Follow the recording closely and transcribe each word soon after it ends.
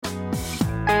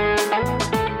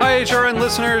HRN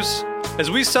listeners.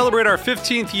 As we celebrate our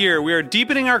 15th year, we are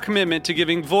deepening our commitment to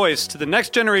giving voice to the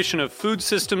next generation of food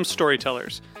systems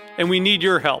storytellers, and we need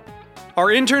your help. Our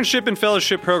internship and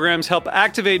fellowship programs help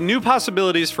activate new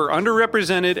possibilities for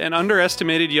underrepresented and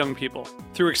underestimated young people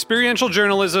through experiential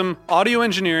journalism, audio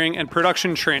engineering, and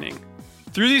production training.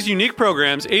 Through these unique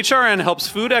programs, HRN helps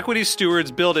food equity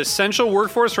stewards build essential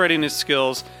workforce readiness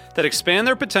skills that expand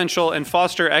their potential and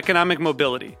foster economic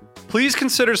mobility. Please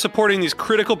consider supporting these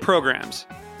critical programs.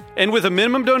 And with a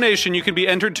minimum donation, you can be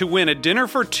entered to win a dinner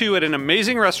for two at an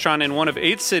amazing restaurant in one of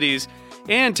 8 cities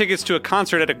and tickets to a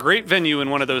concert at a great venue in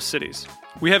one of those cities.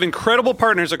 We have incredible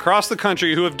partners across the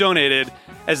country who have donated,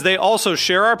 as they also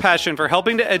share our passion for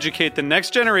helping to educate the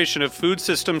next generation of food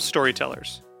systems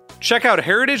storytellers. Check out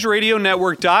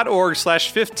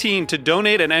heritageradionetwork.org/15 to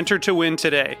donate and enter to win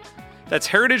today. That's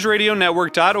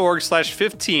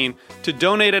heritageradionetwork.org/15 to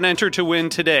donate and enter to win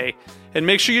today. And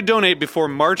make sure you donate before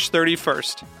March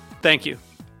 31st. Thank you.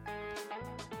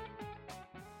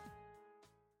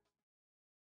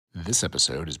 This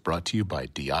episode is brought to you by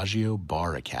Diageo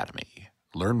Bar Academy.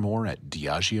 Learn more at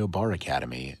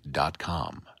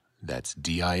diageobaracademy.com. That's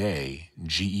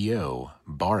DIAGEO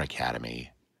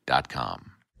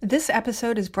baracademy.com. This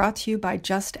episode is brought to you by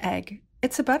Just Egg.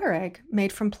 It's a butter egg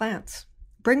made from plants.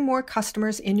 Bring more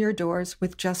customers in your doors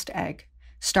with Just Egg.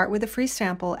 Start with a free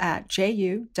sample at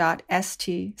ju.st/HRN.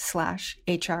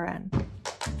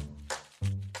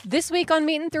 This week on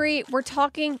Meat and Three, we're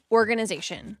talking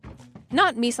organization.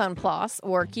 Not mise en place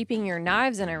or keeping your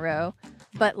knives in a row,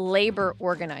 but labor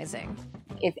organizing.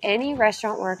 If any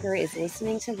restaurant worker is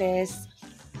listening to this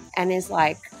and is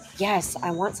like, yes, I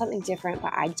want something different,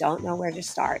 but I don't know where to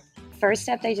start. First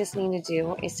step they just need to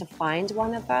do is to find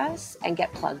one of us and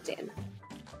get plugged in.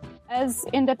 As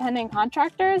independent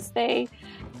contractors, they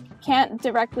can't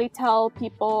directly tell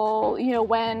people,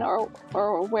 when or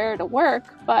where to work,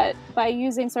 but by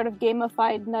using sort of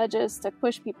gamified nudges to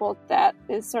push people, that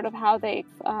is sort of how they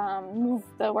move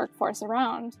the workforce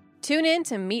around. Tune in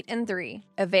to Meat and Three,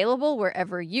 available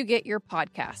wherever you get your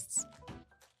podcasts.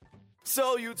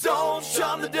 So you don't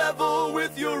shun the devil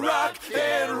with your rock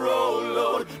and roll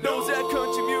load. Knows that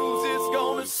country music's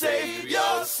gonna save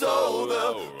your soul. The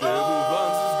devil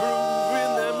finds his groove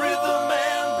in them rhythm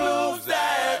and blues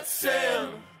that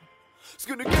sound. It's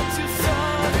gonna get you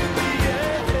sun in the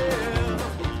air.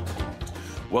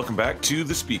 Welcome back to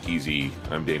The Speakeasy.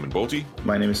 I'm Damon Bolte.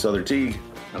 My name is Souther Teague.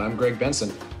 And I'm Greg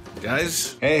Benson.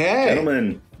 Guys. Hey.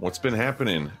 Gentlemen. What's been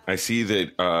happening? I see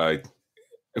that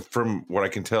from what I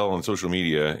can tell on social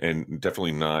media, and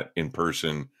definitely not in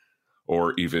person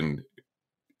or even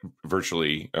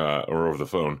virtually or over the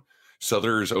phone,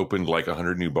 Souther's opened like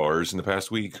 100 new bars in the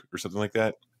past week or something like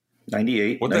that.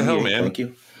 98. What the hell, man? Thank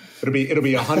you. It'll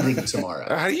be 100 tomorrow.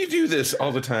 How do you do this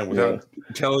all the time without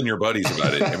telling your buddies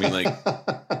about it?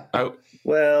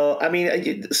 I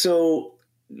mean, so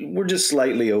we're just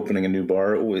slightly opening a new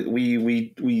bar.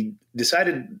 We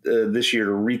decided this year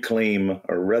to reclaim,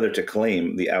 or rather to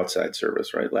claim, the outside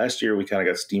service, right? Last year, we kind of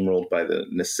got steamrolled by the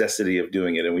necessity of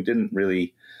doing it, and we didn't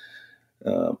really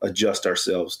adjust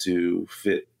ourselves to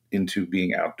fit into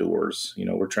being outdoors.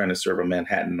 We're trying to serve a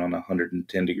Manhattan on a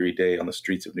 110-degree day on the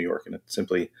streets of New York, and it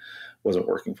simply wasn't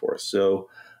working for us. So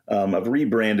I've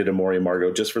rebranded Amore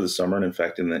Amargo just for the summer, and in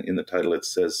fact, in the title, it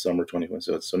says Summer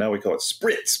 2021. So now we call it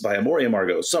Spritz by Amore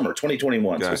Amargo Summer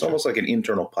 2021. Gotcha. So it's almost like an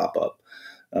internal pop-up.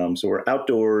 So we're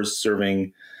outdoors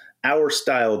serving our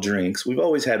style drinks. We've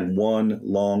always had one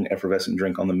long effervescent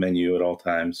drink on the menu at all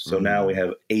times. So now we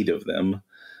have 8 of them.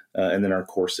 And then our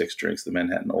core 6 drinks, the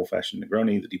Manhattan Old Fashioned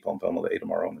Negroni, the Deep Palm Palmo, the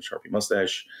Amaro, and the Sharpie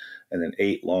Mustache. And then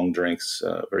 8 long drinks,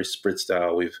 very Spritz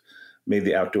style. We've made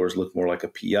the outdoors look more like a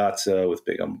piazza with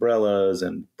big umbrellas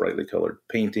and brightly colored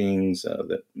paintings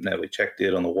that Natalie Check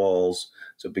did on the walls.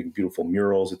 So big, beautiful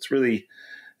murals. It's really...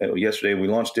 yesterday we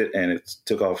launched it and it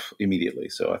took off immediately.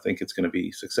 So I think it's going to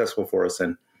be successful for us.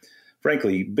 And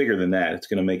frankly, bigger than that, it's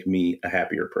going to make me a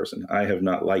happier person. I have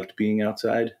not liked being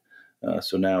outside.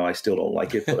 So now I still don't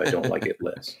like it, but I don't like it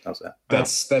less. How's that? That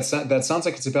sounds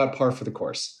like it's about par for the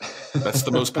course. That's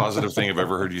the most positive thing I've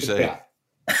ever heard you say. Yeah.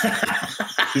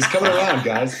 He's coming around,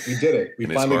 guys. We did it. We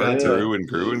and finally got grew and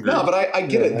grew and grew. No, but I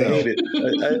get it, though. I hate it.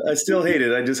 I still hate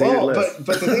it. I just hate it less.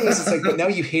 But the thing is, it's like, but now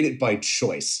you hate it by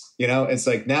choice. It's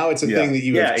like now it's a thing that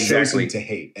you have chosen to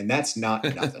hate, and that's not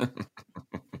nothing.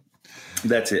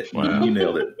 That's it. Wow. You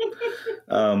nailed it.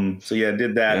 I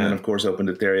did that, and then of course opened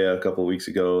Etheria a couple of weeks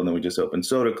ago, and then we just opened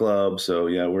Soda Club. So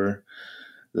we're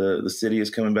the city is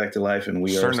coming back to life, and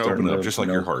we are starting to open up, just like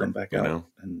your heart, come back out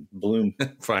and bloom.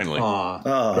 Finally,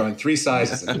 growing 3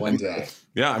 sizes in one day.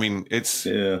 Yeah, I mean it's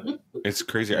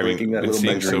crazy. I mean, been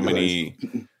seeing so many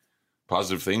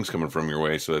positive things coming from your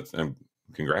way. So that's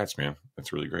congrats, man.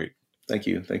 That's really great. Thank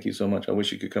you. Thank you so much. I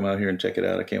wish you could come out here and check it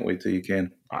out. I can't wait till you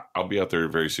can. I'll be out there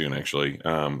very soon, actually.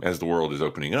 As the world is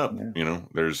opening up,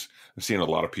 I'm seeing a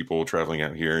lot of people traveling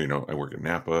out here. I work in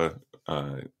Napa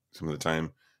some of the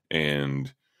time,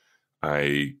 and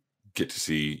I get to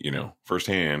see,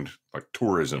 firsthand, like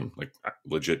tourism, like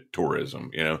legit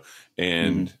tourism,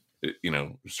 and,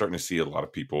 starting to see a lot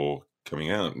of people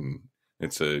coming out, and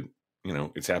it's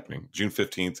it's happening. June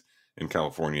 15th in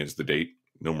California is the date.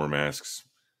 No more masks.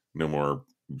 No more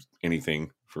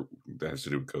anything that has to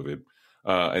do with COVID,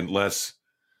 unless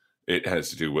it has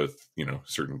to do with,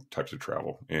 certain types of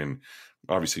travel and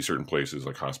obviously certain places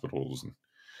like hospitals and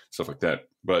stuff like that.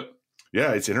 But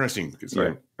yeah, it's interesting because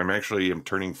I'm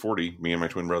turning 40, me and my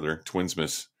twin brother,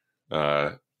 Twinsmas,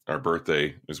 our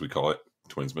birthday, as we call it,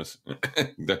 Twinsmas.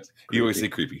 You always say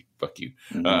creepy. Fuck you.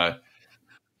 Mm-hmm.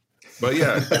 But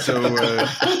yeah, so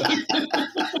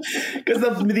because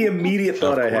the immediate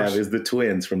thought I have is the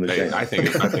twins from the show. I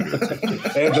think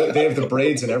they have the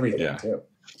braids and everything too.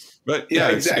 But yeah,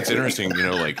 exactly. It's interesting.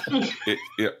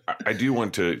 I do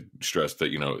want to stress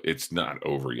that it's not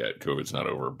over yet. COVID's not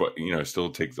over, but still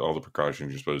take all the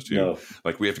precautions you're supposed to. No.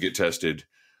 Like we have to get tested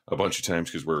a bunch of times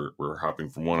because we're hopping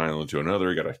from one island to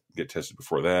another. Got to get tested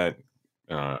before that.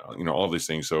 All these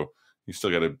things. So you still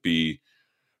got to be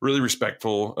really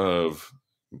respectful of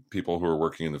people who are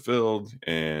working in the field,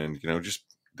 and just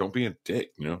don't be a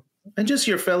dick. And just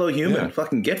your fellow human.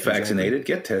 Fucking get vaccinated,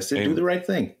 get tested, and do the right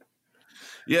thing.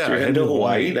 Yeah, so you're heading to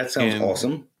Hawaii. That sounds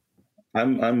awesome.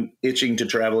 I'm itching to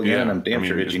travel again. I'm damn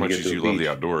sure itching to get to the beach. As much as you love the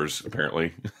outdoors,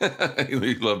 apparently,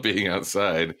 you love being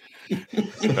outside.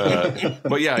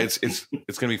 But yeah, it's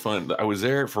gonna be fun. I was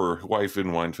there for Hawaii Food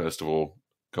and Wine Festival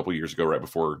a couple of years ago, right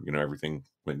before everything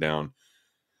went down,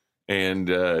 and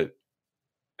it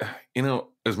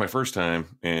was my first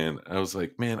time, and I was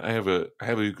like, man, I have a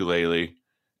ukulele,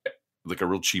 like a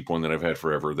real cheap one that I've had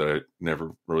forever that I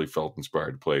never really felt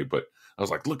inspired to play, but I was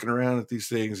like looking around at these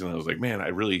things, and I was like, man,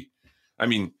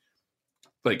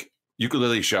 like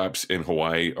ukulele shops in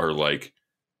Hawaii are like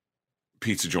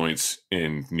pizza joints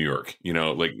in New York,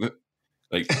 like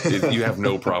you have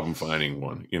no problem finding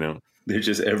one, They're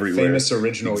just everywhere. Famous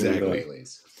original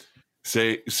ukuleles.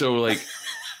 So like,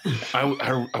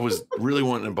 I was really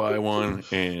wanting to buy one,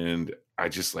 and I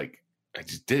just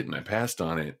didn't. I passed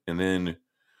on it, and then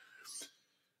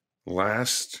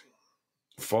last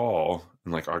fall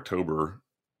in like October,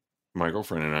 my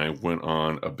girlfriend and I went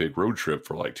on a big road trip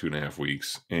for like 2.5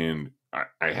 weeks, and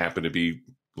I happened to be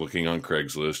looking on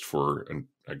Craigslist for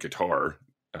a guitar.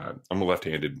 I'm a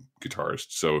left-handed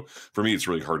guitarist, so for me it's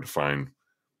really hard to find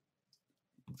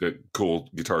the cool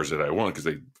guitars that I want because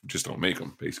they just don't make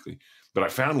them, basically. But I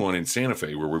found one in Santa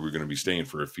Fe where we were going to be staying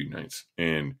for a few nights,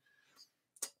 and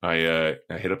I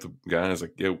hit up the guy, and I was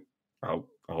like, "Yo,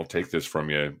 I'll take this from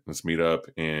you. Let's meet up."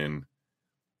 And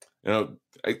I'm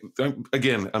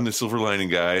the silver lining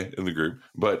guy in the group,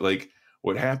 but like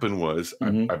what happened was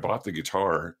I bought the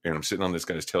guitar, and I'm sitting on this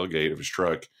guy's tailgate of his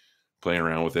truck playing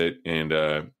around with it, and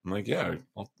I'm like, "Yeah,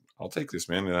 I'll take this,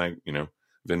 man." And I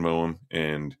Venmo him,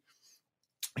 and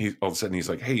he all of a sudden he's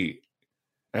like, "Hey,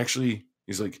 actually,"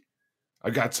 he's like,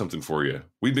 "I got something for you."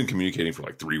 We've been communicating for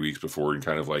like 3 weeks before and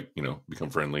kind of like,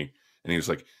 become friendly. And he was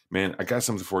like, "Man, I got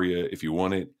something for you. If you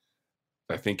want it,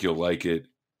 I think you'll like it.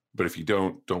 But if you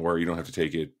don't worry, you don't have to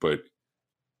take it. But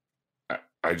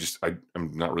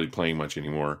I'm not really playing much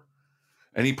anymore."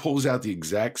 And he pulls out the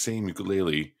exact same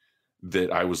ukulele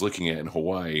that I was looking at in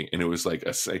Hawaii. And it was like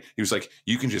he was like,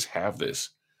 "You can just have this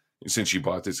since you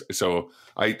bought this." So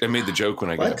I made the joke when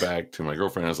I got back to my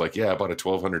girlfriend. I was like, "Yeah, I bought a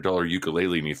 $1,200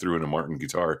 ukulele, and you threw in a Martin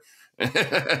guitar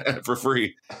for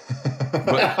free."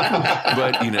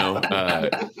 But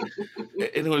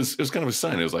it was kind of a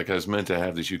sign. It was like I was meant to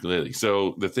have this ukulele.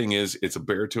 So the thing is, it's a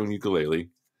baritone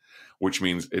ukulele, which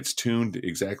means it's tuned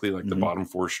exactly like the bottom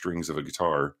 4 strings of a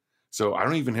guitar. So I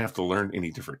don't even have to learn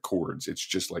any different chords. It's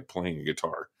just like playing a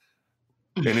guitar.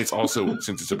 And it's also,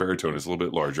 since it's a baritone, it's a little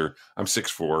bit larger. I'm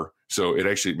 6'4", so it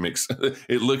actually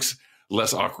it looks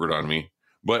less awkward on me.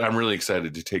 But I'm really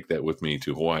excited to take that with me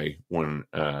to Hawaii when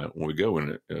we go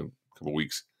in a couple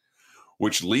weeks.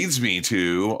 Which leads me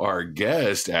to our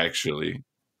guest, actually.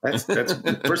 That's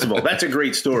first of all, that's a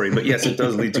great story. But yes, it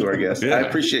does lead to our guest. Yeah. I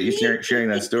appreciate you sharing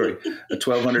that story. A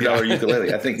 $1,200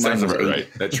 ukulele. I think mine was $8.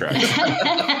 Right. That tracks.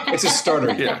 It's a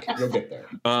starter. Yeah, you'll get there.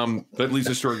 That leads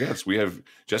us to our guest. We have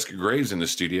Jessica Graves in the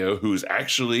studio, who's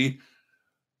actually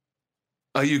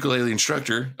a ukulele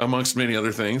instructor, amongst many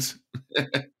other things.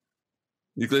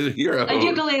 Ukulele hero. A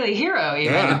ukulele hero,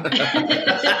 even. Yeah.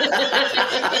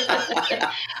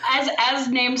 as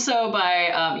named so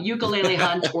by Ukulele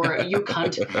Hunt or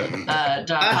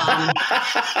ukehunt.com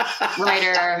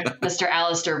writer, Mr.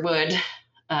 Alistair Wood.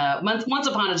 Once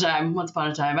upon a time.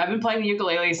 I've been playing the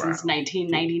ukulele since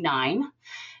 1999,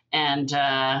 and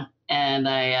I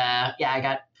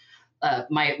got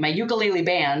my ukulele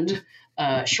band,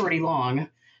 Shorty Long.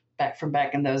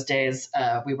 Back in those days,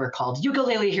 we were called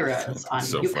Ukulele Heroes on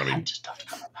So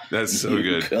ukehunt.com. That's so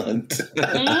good.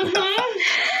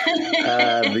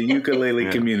 The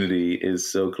ukulele community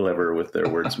is so clever with their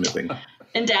wordsmithing.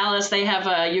 In Dallas, they have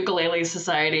a ukulele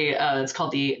society. It's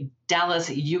called the Dallas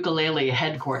Ukulele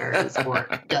Headquarters, or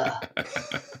duh.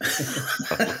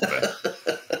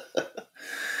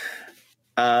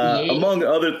 Among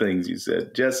other things, you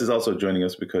said, Jess is also joining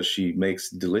us because she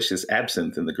makes delicious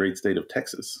absinthe in the great state of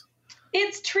Texas.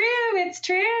 It's true.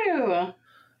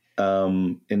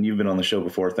 And you've been on the show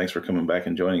before. Thanks for coming back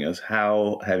and joining us.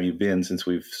 How have you been since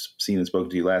we've seen and spoken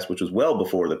to you last, which was well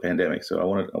before the pandemic? So I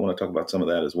want to talk about some of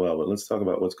that as well. But let's talk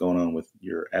about what's going on with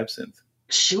your absinthe.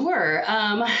 Sure.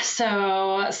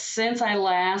 So since I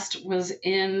last was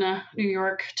in New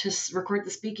York to record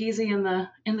the Speakeasy in the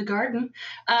garden,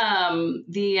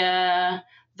 the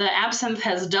absinthe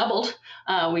has doubled.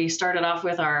 We started off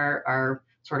with our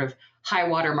sort of high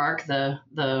water mark, the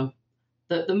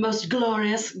most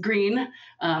glorious green,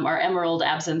 our emerald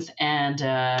absinthe, and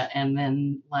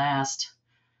then last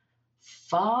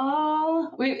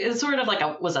fall it sort of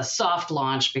was a soft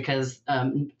launch because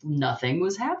nothing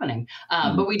was happening,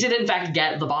 but we did in fact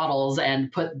get the bottles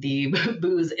and put the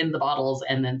booze in the bottles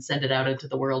and then send it out into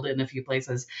the world in a few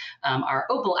places. Our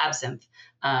opal absinthe,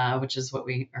 which is what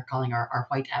we are calling our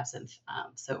white absinthe.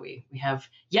 So we have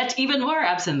yet even more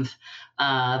absinthe.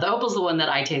 The opal's the one that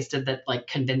I tasted that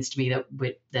convinced me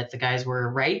that the guys were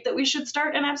right that we should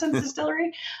start an absinthe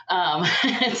distillery.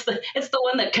 It's the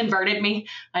one that converted me.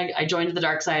 I joined the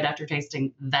dark side after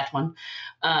tasting that one.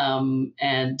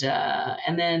 And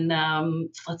then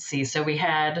let's see. So we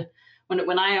had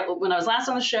when I was last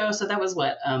on the show. So that was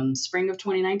spring of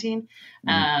 2019.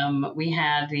 We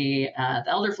had the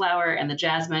elderflower and the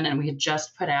jasmine, and we had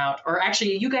just put out, or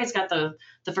actually you guys got the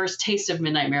first taste of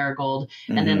Midnight Marigold,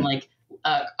 and then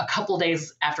a couple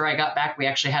days after I got back, we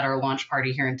actually had our launch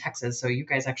party here in Texas. So you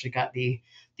guys actually got the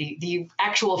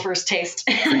actual first taste,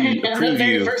 the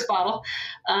very first bottle,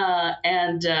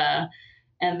 and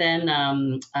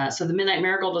then so the Midnight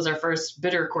Marigold was our first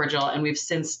bitter cordial, and we've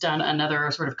since done another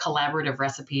sort of collaborative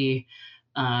recipe,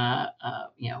 fun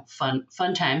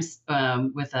times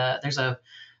with there's a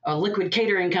liquid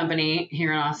catering company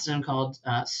here in Austin called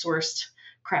Sourced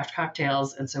Craft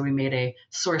Cocktails, and so we made a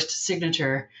sourced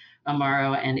signature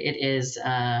Amaro, and it is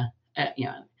a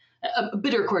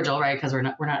bitter cordial, right? Because we're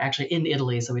not actually in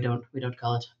Italy, so we don't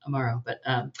call it Amaro, but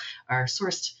our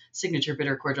sourced signature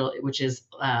bitter cordial, which is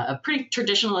a pretty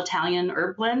traditional Italian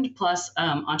herb blend plus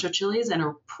ancho chilies and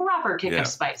a proper kick of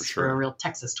spice for a real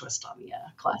Texas twist on the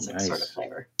classic sort of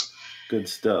flavor. Good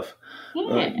stuff.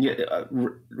 Yeah.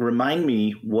 Remind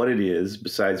me what it is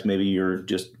besides maybe your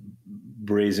just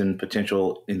brazen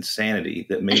potential insanity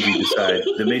that made you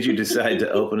decide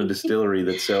to open a distillery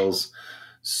that sells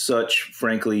such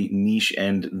frankly niche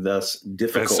and thus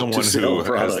difficult to sell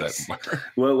products.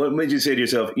 Well, what made you say to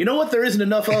yourself, you know what there isn't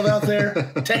enough of out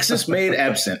there? Texas made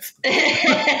absinthe.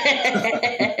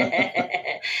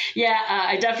 Yeah,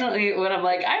 I definitely, when I'm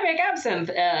like, I make absinthe,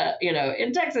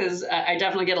 in Texas, I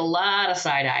definitely get a lot of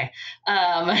side eye.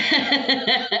 Well,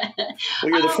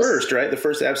 you're the first, right? The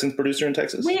first absinthe producer in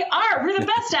Texas? We are. We're the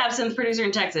best absinthe producer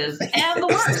in Texas, and the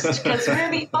worst, because we're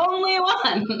the only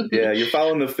one. Yeah, you're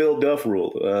following the Phil Duff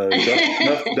rule.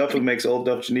 Duff, who makes Old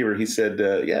Duff Genever, he said,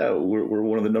 we're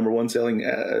one of the number one selling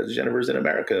Genevers in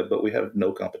America, but we have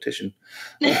no competition.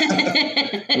 You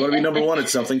want to be number one at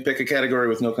something, pick a category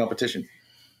with no competition.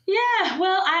 Yeah,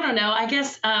 well, I don't know. I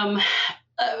guess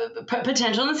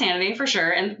potential insanity for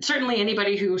sure, and certainly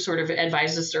anybody who sort of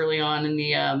advised us early on in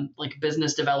the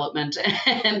business development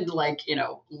and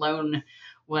loan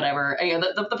whatever.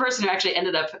 The person who actually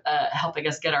ended up helping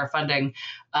us get our funding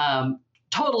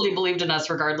totally believed in us,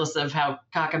 regardless of how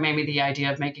cockamamie the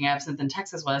idea of making absinthe in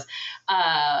Texas was,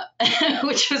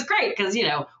 which was great because,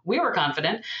 we were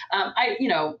confident.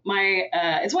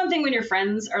 It's one thing when your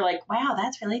friends are like, wow,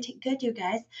 that's really good, you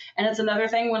guys. And it's another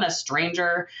thing when a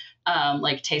stranger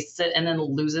tastes it and then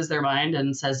loses their mind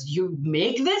and says, you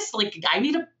make this? I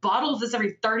need a bottle of this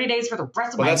every 30 days for the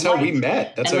rest of my life. That's how we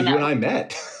met. That's how you and I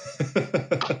met.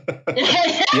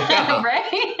 Yeah.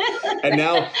 Right? And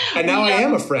now I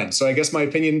am a friend, so I guess my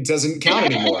opinion doesn't count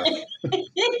anymore.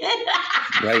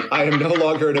 Right. I am no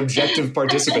longer an objective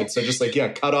participant. So just like,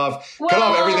 cut off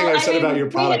everything I've said about your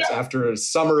products after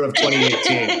summer of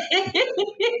 2018.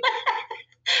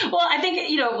 Well, I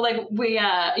think, like we,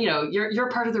 you're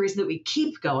part of the reason that we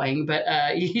keep going,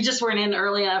 but you just weren't in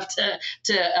early enough to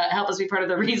help us be part of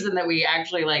the reason that we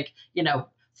actually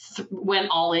went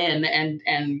all in and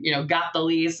got the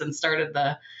lease and started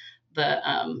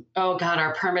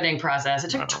our permitting process.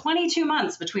 It took 22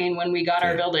 months between when we got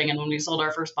our building and when we sold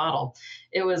our first bottle.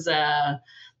 It was there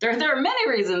are many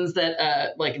reasons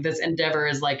that this endeavor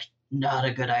is not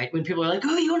a good idea. When people are like,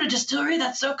 "Oh, you own a distillery?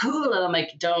 That's so cool," and I'm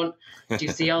like, "Do you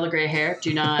see all the gray hair?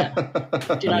 Do not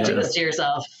do this to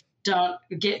yourself.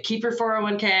 Keep your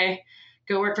 401k.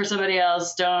 Go work for somebody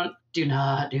else. Do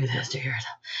not do this to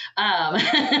yourself."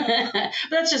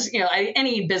 That's just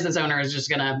any business owner is just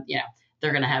gonna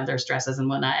they're gonna have their stresses and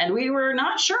whatnot. And we were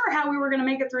not sure how we were gonna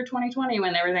make it through 2020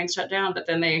 when everything shut down. But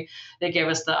then they gave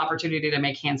us the opportunity to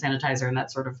make hand sanitizer, and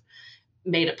that sort of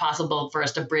made it possible for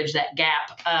us to bridge that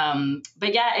gap.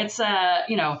 But yeah, it's the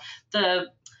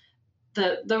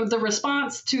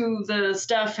response to the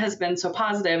stuff has been so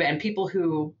positive, and people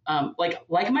who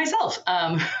like myself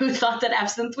who thought that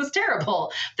absinthe was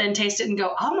terrible then taste it and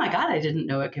go, "Oh my God, I didn't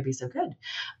know it could be so good."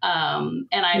 And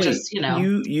I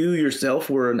you yourself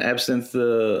were an absinthe.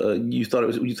 You thought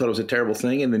it was a terrible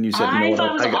thing, and then you said,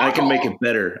 I can make it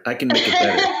better. I can make it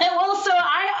better.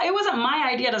 It wasn't my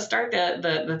idea to start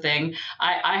the thing.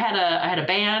 I had a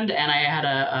band, and I had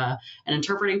an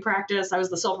interpreting practice. I was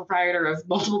the sole proprietor of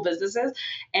multiple businesses,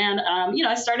 and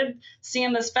I started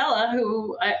seeing this fella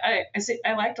who I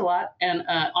liked a lot. And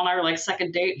on our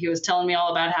second date, he was telling me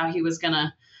all about how he was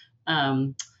gonna,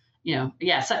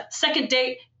 second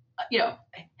date.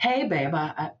 Hey babe,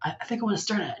 I think I want to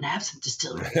start an absinthe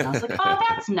distillery. And I was like, oh,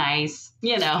 that's nice.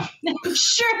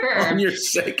 Sure. On your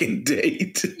second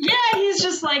date. Yeah, he's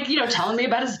just telling me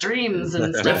about his dreams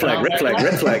and stuff. Red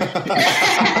flag.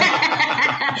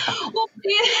 Well,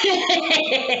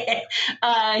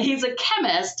 he's a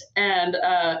chemist and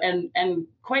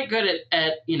quite good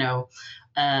at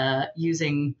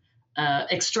using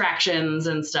extractions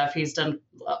and stuff. He's done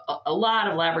a lot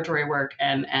of laboratory work,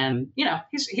 and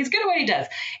he's good at what he does.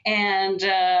 And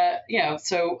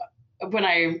so when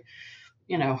I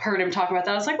heard him talk about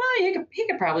that, I was like, well, he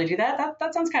could probably do that.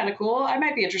 That sounds kind of cool. I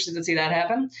might be interested to see that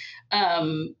happen.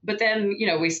 But then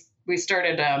we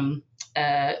started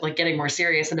getting more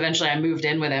serious, and eventually I moved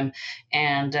in with him,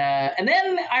 and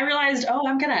then I realized,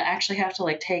 I'm gonna actually have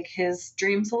to take his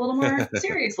dreams a little more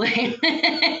seriously.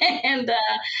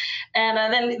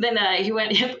 and then he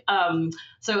went.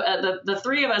 So the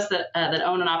three of us that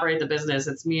own and operate the business,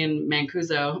 it's me and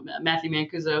Matthew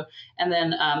Mancuso, and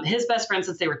then his best friend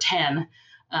since they were 10.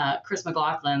 Chris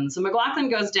McLaughlin. So McLaughlin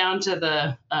goes down to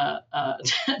the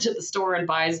to the store and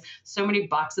buys so many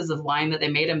boxes of wine that they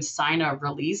made him sign a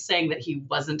release saying that he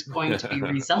wasn't going to be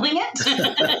reselling it.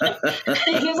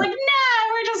 He was like, "No,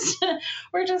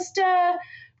 we're just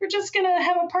gonna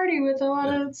have a party with a lot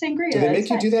of sangria." Do they make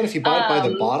you do that if you buy it by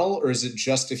the bottle, or is it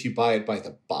just if you buy it by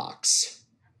the box?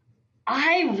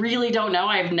 I really don't know.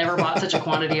 I've never bought such a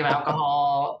quantity of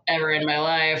alcohol ever in my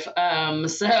life.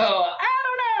 So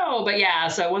but yeah,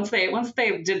 so once they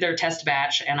did their test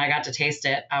batch and I got to taste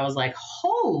it, I was like,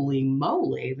 holy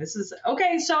moly, this is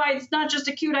okay. So it's not just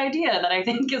a cute idea that I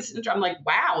think is, I'm like,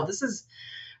 wow, this is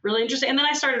really interesting. And then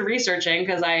I started researching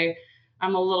because I'm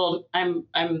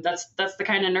that's the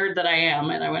kind of nerd that I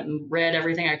am. And I went and read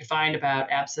everything I could find about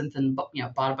absinthe and,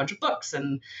 bought a bunch of books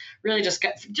and really just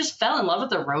fell in love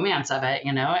with the romance of it,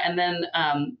 And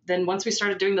then once we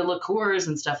started doing the liqueurs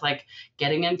and stuff,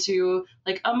 getting into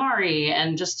Amari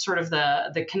and just sort of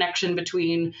the connection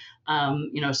between,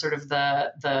 sort of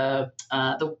I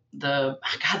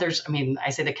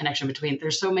say the connection between,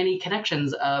 there's so many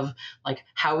connections of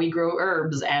how we grow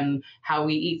herbs and how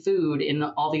we eat food in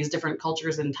all these different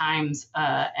cultures and times.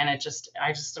 And I just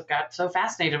got so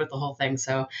fascinated with the whole thing.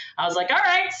 So I was like, all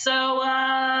right, so,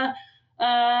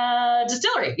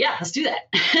 distillery. Yeah, let's do that.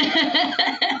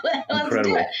 Let's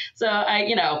do it. So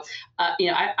I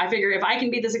figure if I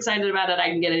can be this excited about it, I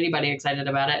can get anybody excited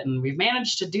about it. And we've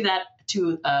managed to do that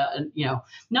to,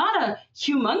 not a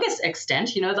humongous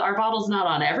extent, our bottle's not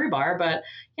on every bar, but,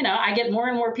 I get more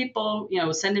and more people,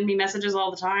 sending me messages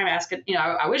all the time asking,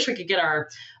 I wish we could get our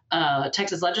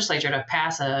Texas legislature to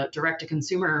pass a direct to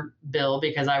consumer bill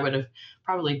because I would have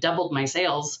probably doubled my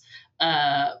sales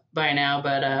by now.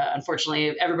 But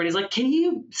unfortunately, everybody's like, can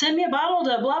you send me a bottle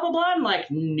to blah, blah, blah? I'm like,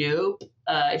 nope.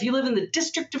 If you live in the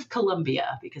District of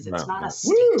Columbia, because it's not a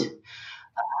state.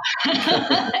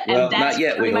 Well, that's not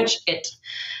yet. Pretty much it.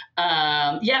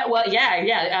 Greg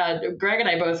and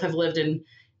I both have lived in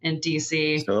in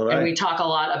DC, So and we talk a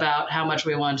lot about how much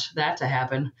we want that to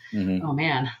happen. Mm-hmm. Oh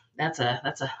man, that's a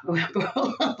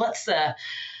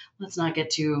let's not get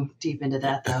too deep into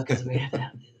that though, because we have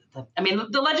to. I mean,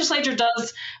 the legislature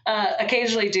does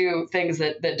occasionally do things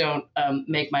that don't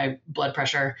make my blood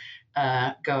pressure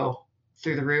go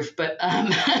through the roof, but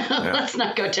let's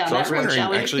not go down that road,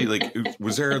 shall we? Actually, like,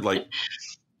 was there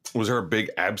a big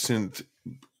absinthe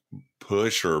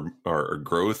push or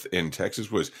growth in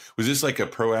Texas? Was this like a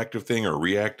proactive thing or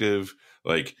reactive?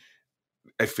 Like,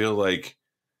 I feel like,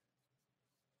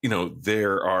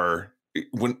 there are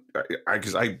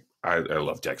because I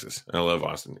love Texas. I love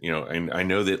Austin, and I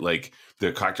know that like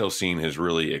the cocktail scene has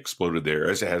really exploded there,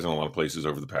 as it has in a lot of places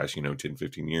over the past, 10,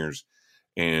 15 years.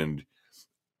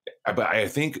 But I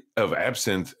think of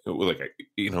absinthe, like,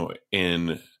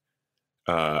 in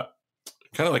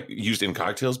kind of like used in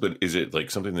cocktails, but is it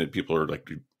like something that people are like,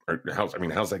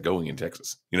 how's that going in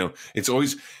Texas? It's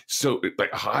always so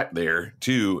like hot there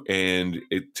too. And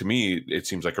to me, it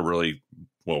seems like a really,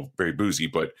 very boozy,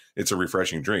 but it's a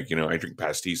refreshing drink. I drink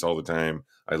pastis all the time.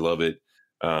 I love it.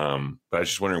 But I was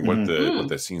just wondering what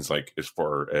the scene's like as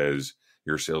far as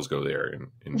your sales go there.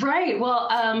 Right. Well,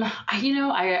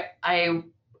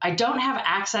 I don't have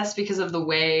access because of the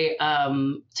way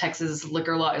Texas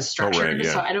liquor law is structured. Oh, right,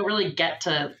 yeah. So I don't really get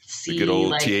to see the good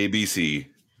old TABC.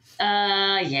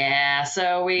 Yeah.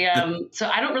 So so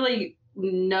I don't really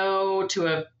know to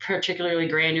a particularly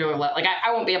granular level. Like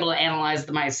I won't be able to analyze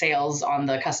my sales on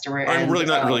the customer. I'm really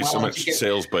not really so much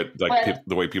sales, but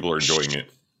the way people are enjoying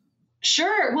it.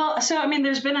 Sure. Well, so I mean,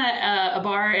 there's been a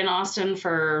bar in Austin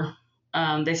for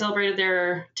they celebrated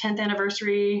their 10th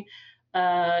anniversary.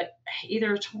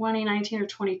 Either 2019 or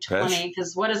 2020,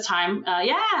 because what is time?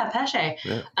 Pesce.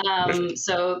 Yeah.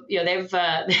 So they've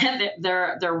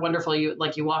they're wonderful.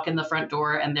 You walk in the front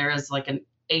door and there is like an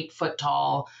 8-foot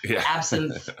tall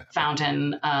absinthe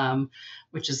fountain,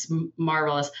 which is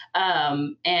marvelous. I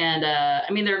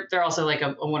mean they're also like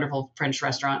a wonderful French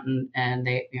restaurant, and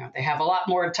they they have a lot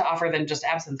more to offer than just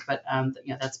absinthe, but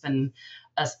that's been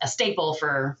a staple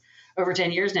for over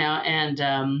 10 years now,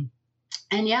 and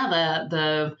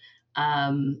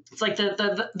it's like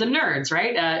the nerds,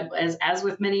 right? As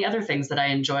with many other things that I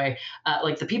enjoy,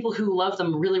 like the people who love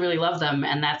them really, really love them.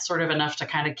 And that's sort of enough to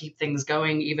kind of keep things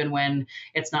going, even when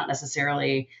it's not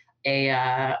necessarily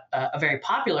a very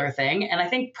popular thing. And I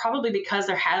think probably because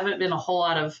there haven't been a whole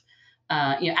lot of,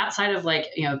 outside of like,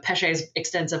 Peche's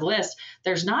extensive list,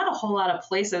 there's not a whole lot of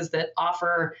places that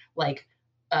offer like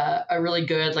a really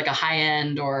good, like a high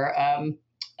end or,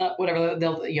 whatever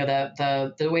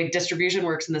the way distribution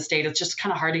works in the state, it's just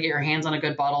kind of hard to get your hands on a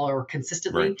good bottle or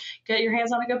consistently get your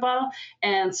hands on a good bottle.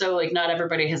 And so like not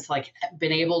everybody has like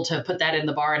been able to put that in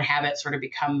the bar and have it sort of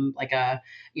become like a,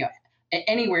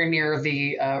 anywhere near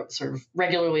the sort of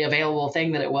regularly available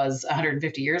thing that it was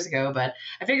 150 years ago. But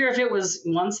I figure if it was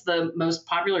once the most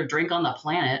popular drink on the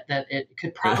planet, that it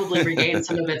could probably regain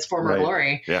some of its former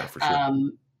glory. Yeah, for sure.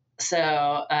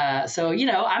 So I'm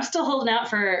still holding out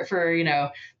for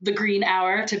the green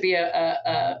hour to be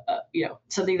a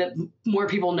something that more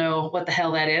people know what the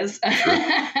hell that is.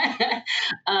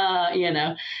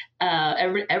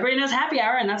 Everybody knows happy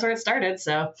hour, and that's where it started.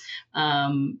 So,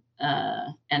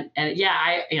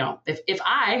 if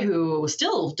I, who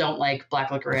still don't like black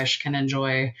licorice, can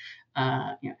enjoy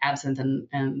absinthe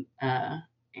and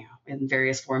in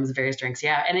various forms of various drinks.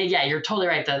 Yeah. And you're totally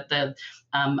right.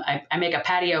 I make a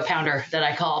patio pounder that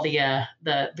I call the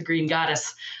Green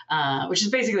Goddess, which is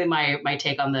basically my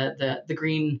take on the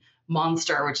Green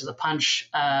Monster, which is a punch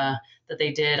that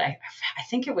they did. I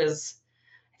think it was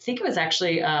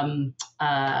actually and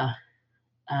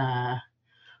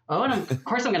of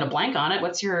course I'm going to blank on it.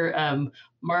 What's your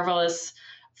marvelous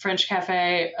French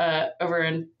cafe over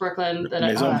in Brooklyn?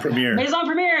 Maison Premiere. Maison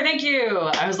Premiere, thank you.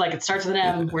 I was like, it starts with an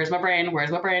M. Where's my brain?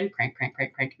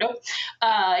 Crank. Nope.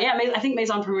 I think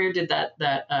Maison Premiere did that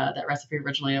recipe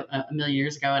originally a million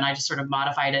years ago, and I just sort of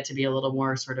modified it to be a little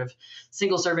more sort of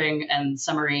single serving and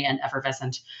summery and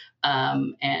effervescent.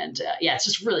 It's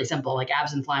just really simple, like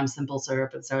absinthe, lime, simple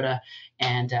syrup, and soda,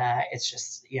 and it's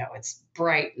just it's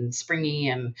bright and springy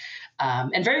and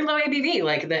very low ABV.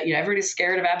 Like that, everybody's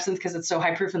scared of absinthe because it's so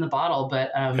high proof in the bottle,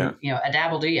 but a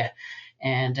dab will do you.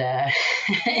 And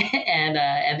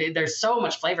there's so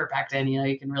much flavor packed in.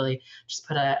 You can really just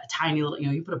put a tiny little.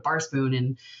 You put a bar spoon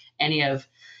in any of.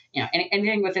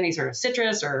 Anything with any sort of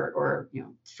citrus or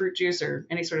fruit juice or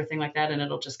any sort of thing like that, and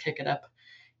it'll just kick it up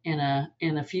in a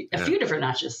few different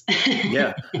notches.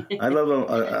 Yeah, I love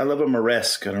a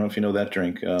Maresque. I don't know if you know that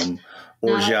drink.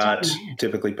 Orgeat,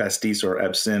 typically pastis or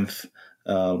absinthe.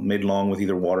 made along with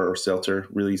either water or seltzer.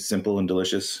 Really simple and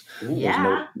delicious.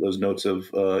 Yeah. Those notes of,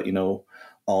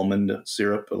 almond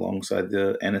syrup alongside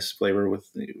the anise flavor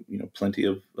with, plenty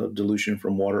of dilution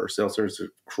from water or seltzer. It's a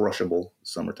crushable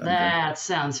summertime drink. That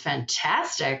sounds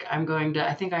fantastic.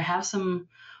 I think I have some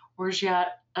orgeat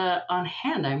on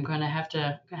hand. I'm going to have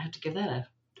to give that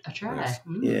a try. Nice.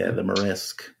 Yeah, the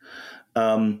Maresque.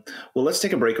 Well, let's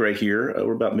take a break right here.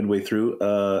 We're about midway through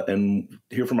and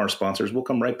hear from our sponsors. We'll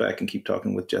come right back and keep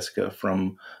talking with Jessica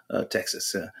from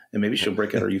Texas. And maybe she'll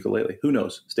break out her ukulele. Who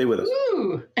knows? Stay with us.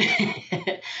 Ooh.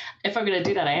 If I'm going to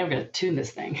do that, I am going to tune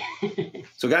this thing.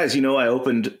 So, guys, I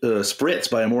opened Spritz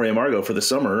by Amore Amargo for the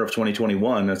summer of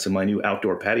 2021. That's in my new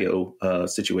outdoor patio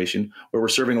situation where we're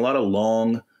serving a lot of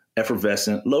long,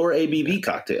 effervescent, lower ABV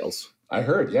cocktails. I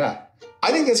heard, yeah.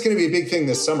 I think that's going to be a big thing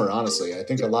this summer, honestly. I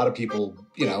think a lot of people,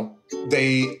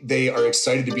 they are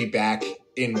excited to be back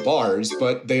in bars,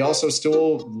 but they also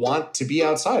still want to be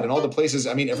outside. And all the places,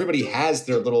 everybody has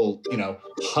their little,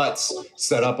 huts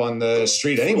set up on the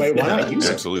street anyway. Why not use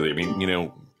them? Absolutely. We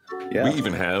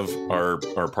even have our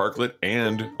parklet,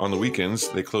 and on the weekends,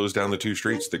 they close down the 2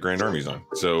 streets that Grand Army's on.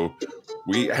 So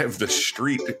we have the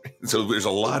street. So there's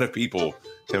a lot of people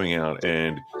coming out,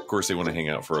 and of course they want to hang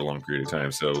out for a long period of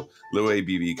time. So low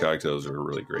ABV cocktails are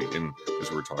really great. And as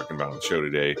we're talking about on the show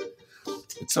today,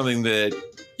 it's something that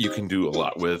you can do a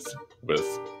lot with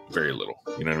very little.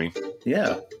 You know what I mean?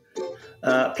 Yeah.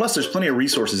 Plus, there's plenty of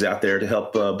resources out there to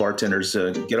help bartenders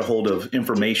get a hold of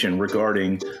information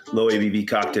regarding low ABV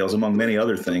cocktails, among many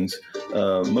other things.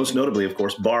 Most notably, of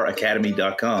course,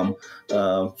 baracademy.com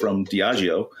from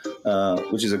Diageo,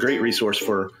 which is a great resource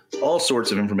for all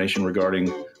sorts of information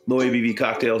regarding low ABV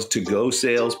cocktails, to-go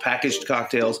sales, packaged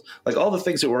cocktails, like all the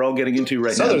things that we're all getting into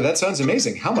right now. That sounds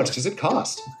amazing. How much does it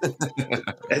cost?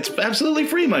 It's absolutely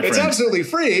free, my friend. It's absolutely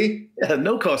free. Yeah,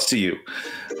 no cost to you.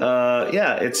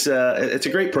 It's a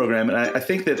great program, and I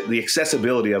think that the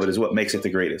accessibility of it is what makes it the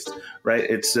greatest, right?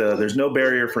 It's there's no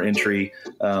barrier for entry.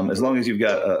 As long as you've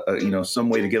got some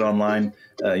way to get online,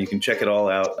 you can check it all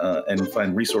out and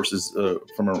find resources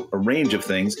from a range of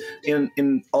things,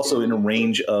 also in a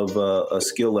range of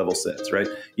skill level sets, right?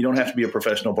 You don't have to be a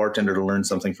professional bartender to learn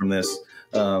something from this.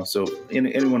 So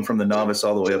anyone from the novice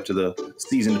all the way up to the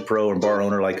seasoned pro and bar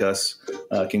owner like us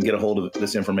can get a hold of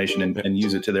this information and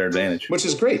use it to their advantage. Which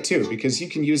is great too, because you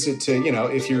can use it to,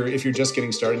 if you're just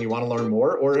getting started and you want to learn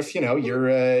more, or if you're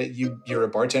a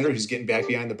bartender who's getting back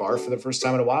behind the bar for the first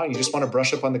time in a while and you just want to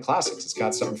brush up on the classics. It's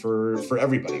got something for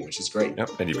everybody, which is great.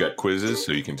 Yep. And you've got quizzes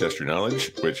so you can test your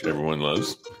knowledge, which everyone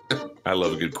loves. I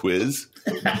love a good quiz.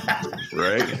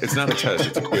 Right? It's not a test,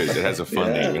 it's a quiz. It has a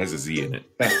fun name. It has a Z in it.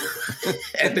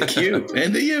 And the Q.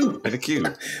 And the U. And a Q.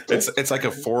 It's like a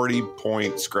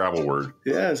 40-point Scrabble word.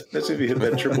 Yeah, especially if you hit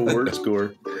that triple word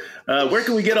score. Where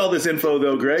can we get all this info,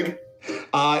 though, Greg?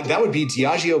 That would be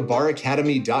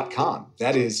DiageoBarAcademy.com.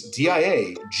 That is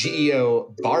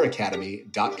DIAGEO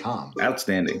baracademy.com.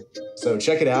 Outstanding. So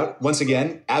check it out. Once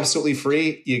again, absolutely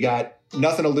free. You got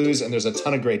nothing to lose, and there's a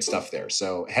ton of great stuff there.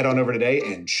 So head on over today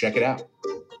and check it out.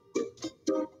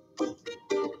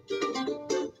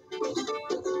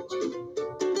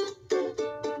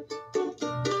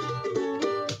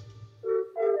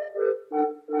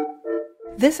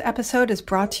 This episode is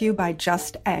brought to you by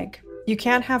Just Egg. You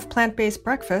can't have plant-based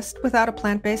breakfast without a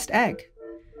plant-based egg.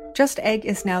 Just Egg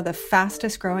is now the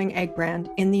fastest growing egg brand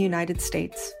in the United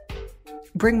States.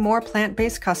 Bring more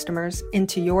plant-based customers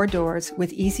into your doors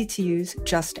with easy-to-use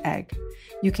Just Egg.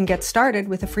 You can get started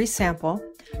with a free sample.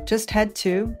 Just head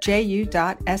to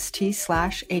ju.st/HRN.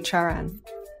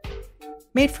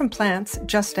 Made from plants,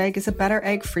 Just Egg is a better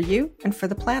egg for you and for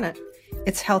the planet.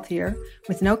 It's healthier,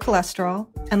 with no cholesterol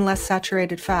and less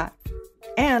saturated fat.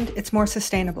 And it's more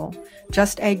sustainable.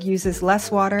 Just Egg uses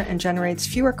less water and generates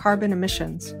fewer carbon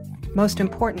emissions. Most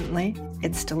importantly,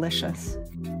 it's delicious.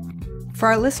 For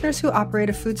our listeners who operate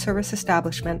a food service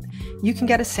establishment, you can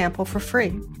get a sample for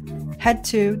free. Head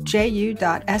to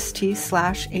ju.st/HRN.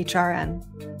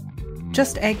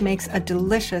 Just Egg makes a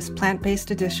delicious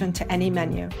plant-based addition to any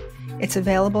menu. It's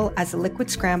available as a liquid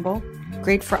scramble,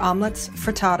 great for omelets,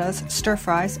 frittatas,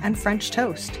 stir-fries, and French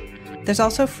toast. There's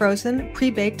also frozen,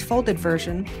 pre-baked folded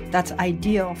version that's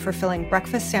ideal for filling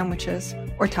breakfast sandwiches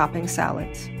or topping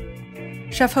salads.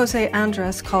 Chef Jose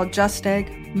Andres called Just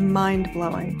Egg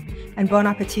mind-blowing, and Bon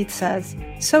Appetit says,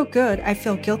 "So good, I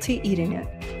feel guilty eating it."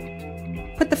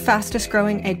 Put the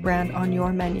fastest-growing egg brand on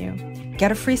your menu.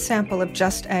 Get a free sample of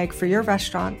Just Egg for your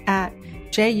restaurant at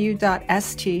ju.st/HRN.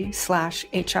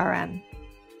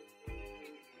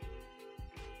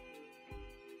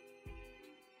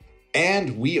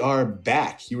 And we are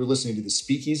back. You were listening to The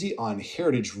Speakeasy on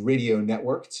Heritage Radio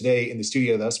Network. Today in the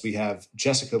studio with us, we have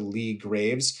Jessica Lee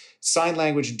Graves, sign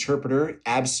language interpreter,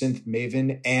 absinthe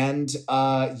maven, and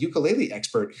ukulele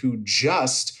expert who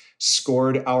just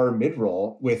scored our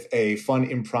mid-roll with a fun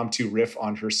impromptu riff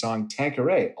on her song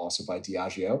Tanqueray, also by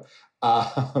Diageo.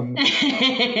 Off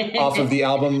of the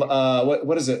album,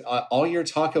 what is it? All Your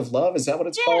Talk of Love? Is that what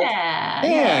it's called?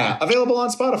 Yeah. Available on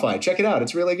Spotify. Check it out.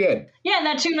 It's really good. Yeah, and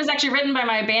that tune was actually written by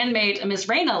my bandmate, Miss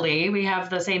Raina Lee. We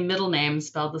have the same middle name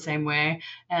spelled the same way,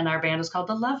 and our band is called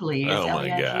The Lovelies. Oh my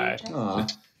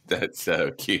God. That's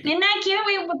so cute. Isn't that cute?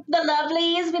 The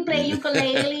Lovelies, we play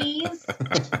ukuleles.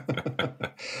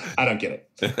 I don't get it.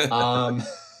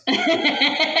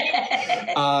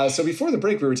 So before the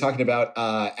break, we were talking about,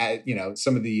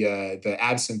 some of the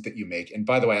absinthe that you make. And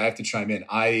by the way, I have to chime in.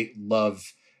 I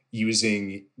love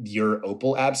using your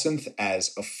opal absinthe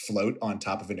as a float on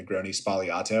top of a Negroni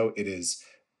Sbagliato. It is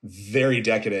very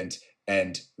decadent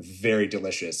and very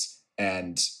delicious.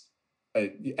 And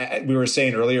we were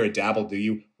saying earlier, a dabble do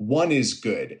you. 1 is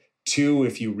good. 2,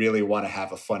 if you really want to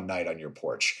have a fun night on your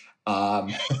porch. Oh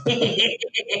man,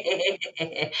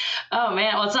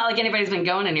 well, it's not like anybody's been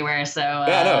going anywhere, so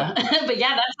yeah, I know. But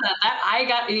yeah, that I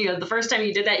got, the first time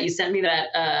you did that, you sent me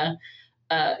that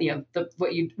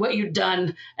what you'd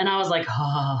done, and I was like,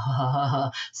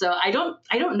 so I don't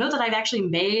know that I've actually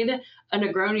made a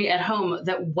Negroni at home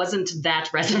that wasn't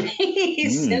that recipe.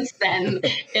 Since then.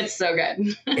 It's so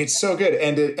good. It's so good,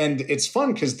 and it's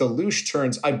fun because the louche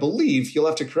turns, I believe, you'll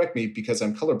have to correct me because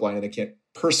I'm colorblind and I can't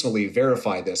personally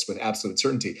verify this with absolute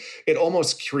certainty. It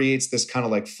almost creates this kind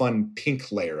of like fun pink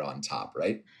layer on top,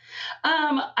 right?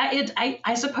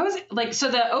 I suppose, like, so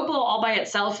the opal all by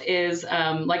itself is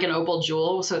like an opal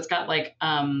jewel, so it's got like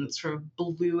sort of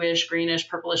bluish, greenish,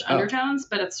 purplish undertones,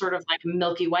 but it's sort of like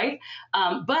milky white.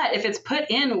 But if it's put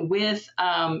in with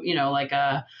like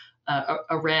a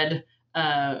red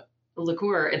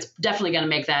liqueur, it's definitely going to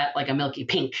make that like a milky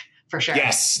pink for sure.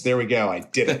 Yes, there we go. I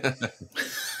did it.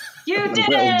 You did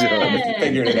well it! done.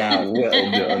 Figured it out.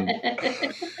 Well done.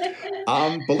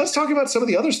 But let's talk about some of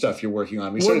the other stuff you're working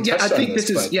on. We sort of touched on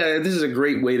this is a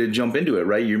great way to jump into it,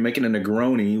 right? You're making a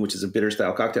Negroni, which is a bitter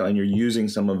style cocktail, and you're using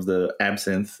some of the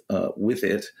absinthe with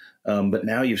it. But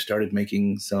now you've started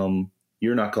making some.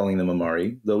 You're not calling them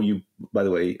Amari, though. You, by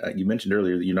the way, you mentioned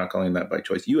earlier that you're not calling them that by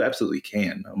choice. You absolutely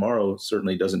can. Amaro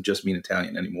certainly doesn't just mean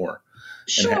Italian anymore.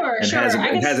 Sure.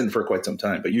 Hasn't for quite some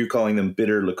time. But you're calling them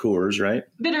bitter liqueurs, right?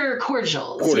 Bitter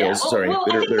cordials. Sorry. Well,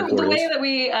 bitter, I think the cordials. way that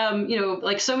we,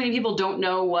 like so many people don't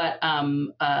know what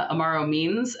Amaro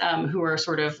means, who are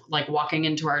sort of like walking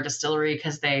into our distillery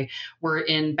because they were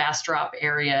in Bastrop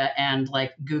area and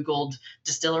like Googled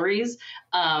distilleries.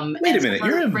 Wait a minute,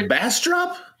 you're in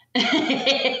Bastrop?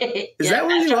 Is that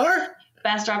where you are?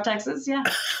 Bastrop, Texas. Yeah.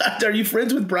 Are you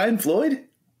friends with Brian Floyd?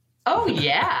 Oh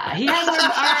yeah, he has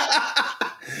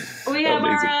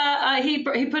he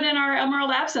put in our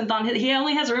Emerald Absinthe on his. He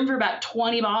only has room for about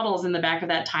 20 bottles in the back of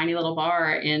that tiny little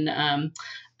bar in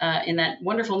that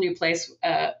wonderful new place,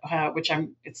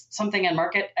 it's something in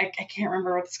Market. I can't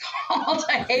remember what it's called.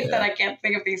 I hate that I can't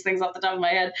think of these things off the top of my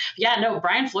head. Yeah, no,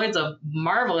 Brian Floyd's a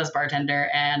marvelous bartender,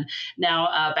 and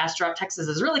now Bastrop, Texas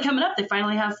is really coming up. They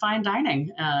finally have fine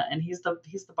dining, and he's the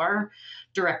bar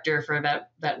director for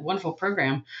that wonderful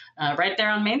program right there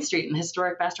on Main Street in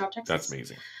historic Bastrop, Texas. That's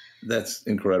amazing. That's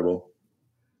incredible.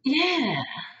 Yeah.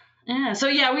 Yeah. So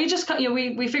yeah, we just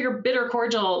we figure bitter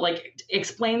cordial like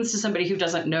explains to somebody who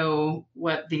doesn't know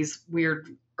what these weird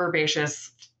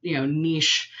herbaceous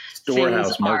niche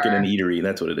storehouse, market, and eatery.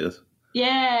 That's what it is.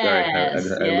 Yeah. Sorry, I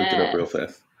looked it up real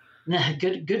fast.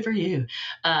 Good for you.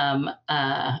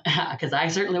 Because I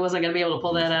certainly wasn't going to be able to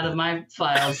pull that out of my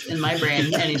files in my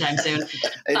brain anytime soon.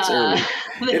 It's early.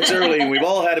 It's early. We've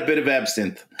all had a bit of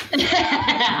absinthe.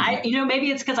 Maybe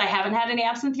it's because I haven't had any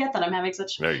absinthe yet that I'm having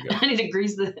such. There you go. I need to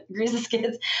grease the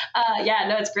skids. Yeah,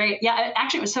 no, it's great. Yeah,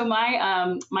 actually, so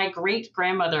my great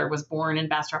grandmother was born in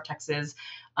Bastrop, Texas,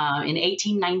 in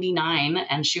 1899,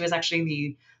 and she was actually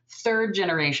the third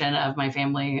generation of my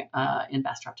family in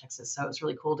Bastrop, Texas. So it was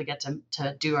really cool to get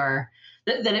to do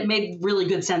that it made really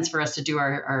good sense for us to do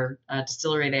our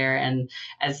distillery there. And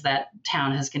as that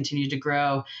town has continued to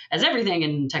grow, as everything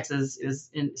in Texas is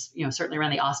certainly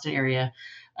around the Austin area,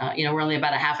 we're only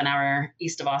about a half an hour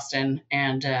east of Austin,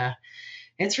 and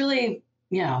it's really,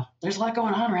 there's a lot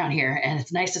going on around here, and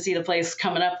it's nice to see the place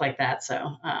coming up like that.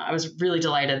 So I was really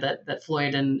delighted that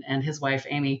Floyd and his wife,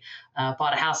 Amy,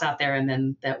 bought a house out there. And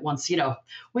then that once,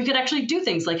 we could actually do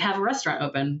things like have a restaurant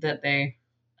open, that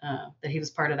he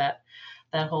was part of that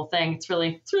whole thing. It's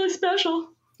really special.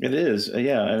 It is,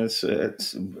 yeah, and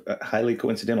it's highly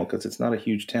coincidental because it's not a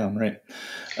huge town, right?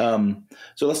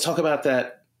 So let's talk about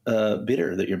that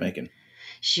bitter that you're making.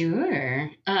 Sure.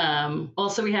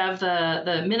 So we have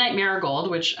the Midnight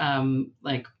Marigold, which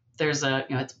there's a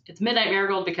it's Midnight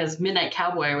Marigold because Midnight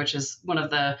Cowboy, which is one of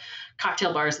the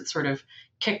cocktail bars that sort of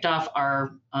kicked off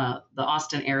our the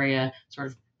Austin area sort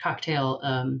of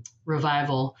cocktail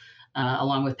revival,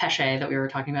 along with Pesce that we were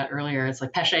talking about earlier. It's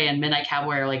like Pesce and Midnight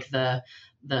Cowboy are like the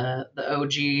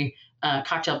OG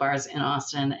cocktail bars in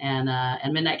Austin,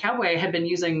 and Midnight Cowboy had been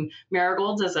using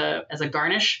marigolds as a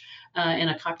garnish in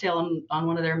a cocktail on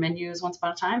one of their menus once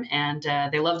upon a time, and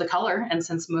they love the color. And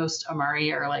since most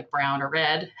Amari are like brown or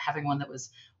red, having one that was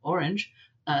orange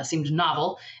seemed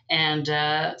novel. And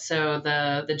so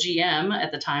the GM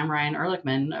at the time, Ryan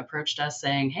Ehrlichman, approached us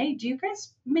saying, "Hey, do you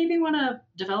guys maybe want to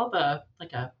develop a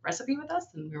recipe with us?"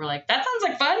 And we were like, "That sounds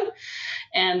like fun."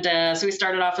 And so we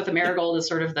started off with the marigold as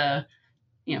sort of that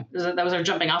was our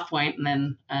jumping off point, and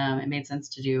then it made sense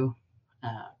to do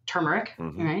turmeric,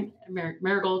 right?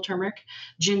 Marigold, turmeric,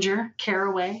 ginger,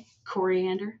 caraway,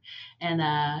 coriander, and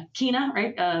quina,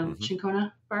 right?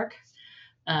 Cinchona bark,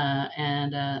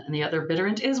 and the other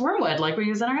bitterant is wormwood, like we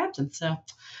use in our absinthe. So,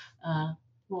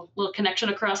 little connection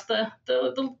across the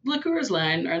liqueurs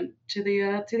line to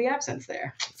the absinthe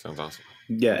there. Sounds awesome.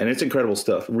 Yeah, and it's incredible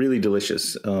stuff. Really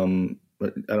delicious.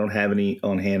 But I don't have any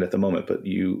on hand at the moment, but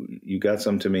you got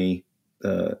some to me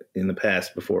in the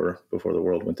past before the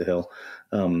world went to hell,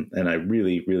 and I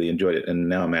really, really enjoyed it. And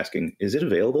now I'm asking, is it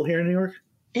available here in New York?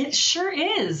 It sure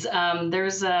is.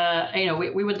 There's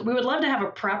we would love to have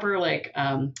a proper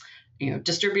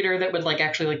distributor that would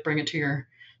actually bring it to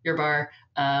your bar,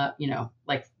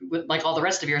 like all the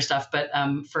rest of your stuff. But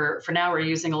for now, we're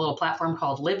using a little platform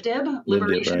called LibDib,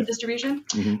 Liberation right. Distribution.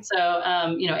 So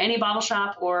any bottle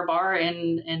shop or bar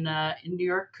in New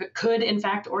York could in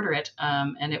fact order it,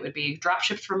 and it would be drop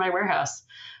shipped from my warehouse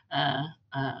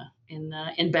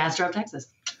in Bastrop, Texas.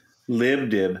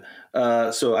 LibDib.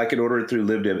 So I could order it through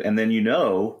LibDib, and then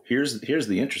here's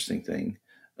the interesting thing.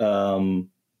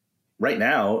 Right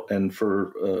now, and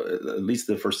for at least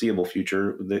the foreseeable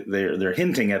future, they're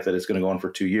hinting at that it's going to go on for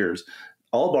 2 years.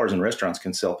 All bars and restaurants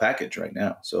can sell package right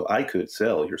now, so I could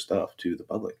sell your stuff to the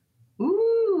public.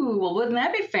 Ooh, well, wouldn't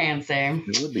that be fancy?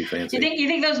 It would be fancy. You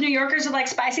think those New Yorkers would like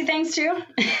spicy things too?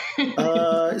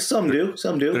 Some do.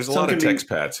 There's a lot of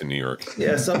Tex-Pats in New York.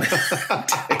 Yeah, some.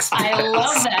 I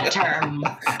love that term.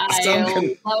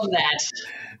 I love that.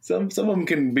 Some of them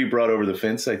can be brought over the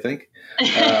fence, I think.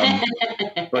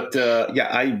 But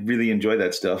I really enjoy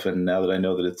that stuff. And now that I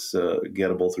know that it's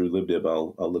gettable through LibDib,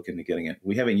 I'll look into getting it.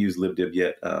 We haven't used LibDib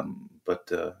yet,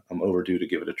 but I'm overdue to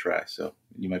give it a try. So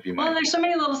you might be. Well, there's so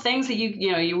many little things that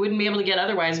you wouldn't be able to get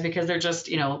otherwise because they're just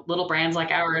little brands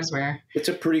like ours. Where it's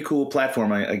a pretty cool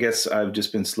platform. I guess I've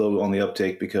just been slow on the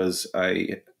uptake because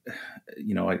I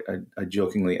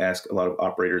jokingly ask a lot of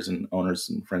operators and owners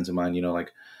and friends of mine,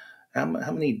 how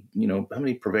many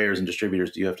purveyors and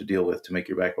distributors do you have to deal with to make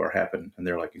your back bar happen? And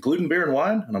they're like, including beer and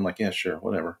wine? And I'm like, yeah, sure,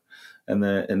 whatever. And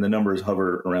the numbers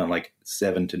hover around like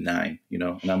 7 to 9, and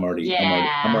I'm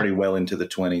already well into the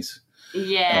 20s.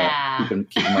 Yeah. Keeping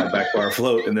my back bar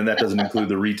afloat. And then that doesn't include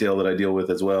the retail that I deal with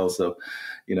as well. So,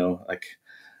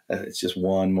 it's just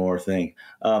one more thing.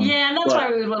 And that's why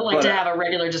we would like to have a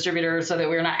regular distributor so that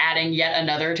we're not adding yet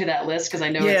another to that list. Because I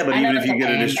know. Yeah, but even if you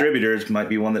get a distributor, it might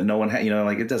be one that no one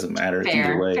it doesn't matter. It's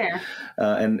either way. Fair.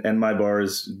 And my bar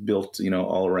is built,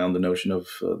 all around the notion of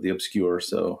the obscure.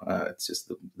 So it's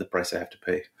just the price I have to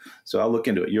pay. So I'll look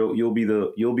into it. You'll be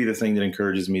the thing that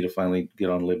encourages me to finally get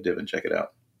on LibDib and check it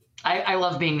out. I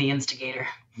love being the instigator.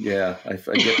 Yeah, I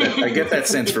get that. I get that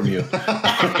sense from you.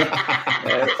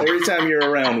 Every time you're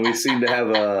around, we seem to have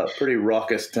a pretty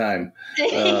raucous time.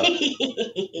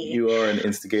 You are an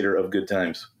instigator of good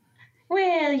times.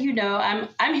 Well,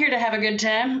 I'm here to have a good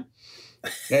time.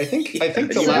 Yeah, I think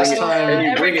the last time and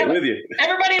you bring it with you.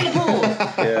 Everybody in the pool.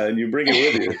 Yeah, and you bring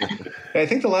it with you. I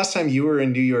think the last time you were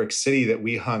in New York City that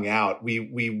we hung out,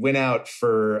 we went out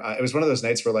for it was one of those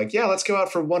nights where let's go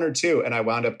out for 1 or 2, and I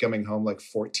wound up coming home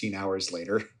 14 hours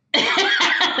later.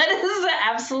 That is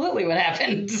absolutely what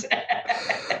happened.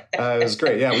 It was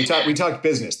great. Yeah, we talked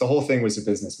business. The whole thing was a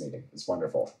business meeting. It was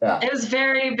wonderful. Yeah, it was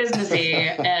very businessy,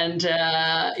 and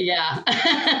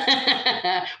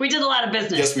we did a lot of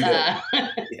business. Yes, we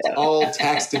did. All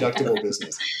tax deductible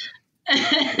business.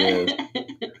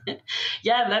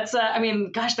 Yeah, that's.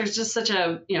 Gosh, there's just such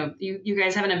a you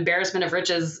guys have an embarrassment of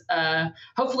riches.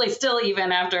 Hopefully, still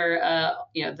even after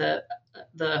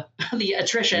the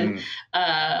attrition.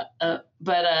 But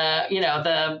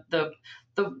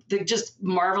the the just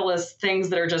marvelous things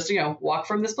that are just, you know, walk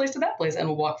from this place to that place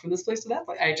and walk from this place to that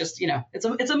place. I just, you know, it's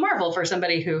a marvel for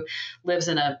somebody who lives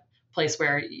in a place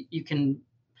where you can,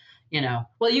 you know,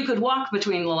 well, you could walk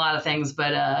between a lot of things,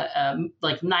 but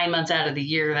like 9 months out of the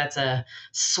year, that's a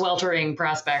sweltering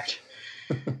prospect.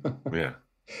 Yeah.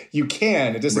 You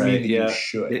can. It doesn't mean that you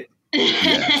should.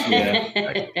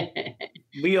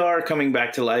 We are coming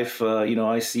back to life. You know,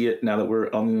 I see it now that we're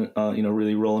on, you know,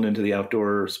 really rolling into the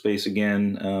outdoor space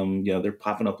again. Yeah, they're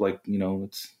popping up like, you know,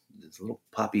 it's little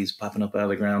poppies popping up out of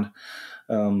the ground.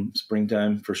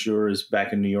 Springtime for sure is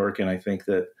back in New York. And I think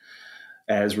that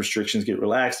as restrictions get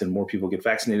relaxed and more people get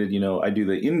vaccinated, you know, I do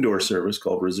the indoor service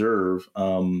called Reserve.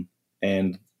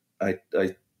 And I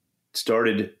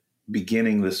started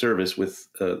beginning the service with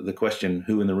the question,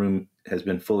 who in the room has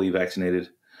been fully vaccinated?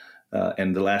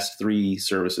 And the last 3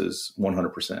 services,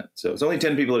 100%. So it's only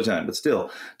 10 people at a time, but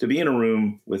still to be in a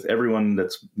room with everyone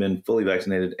that's been fully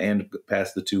vaccinated and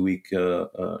past the 2-week, you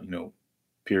know,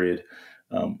 period,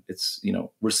 it's, you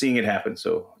know, we're seeing it happen.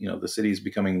 So, you know, the city is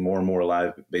becoming more and more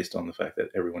alive based on the fact that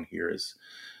everyone here is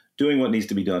doing what needs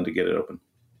to be done to get it open.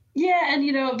 Yeah, and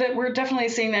you know that we're definitely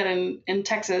seeing that in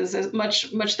Texas. As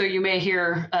much though you may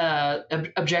hear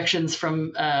objections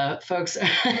from folks,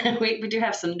 we do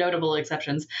have some notable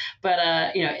exceptions.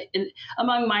 But you know,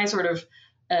 among my sort of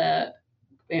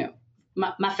you know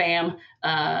my fam,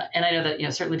 and I know that, you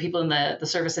know, certainly people in the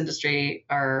service industry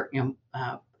are, you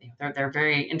know, they're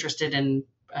very interested in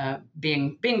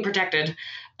being protected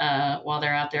while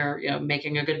they're out there, you know,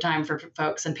 making a good time for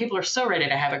folks. And people are so ready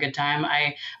to have a good time.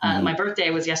 My birthday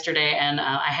was yesterday, and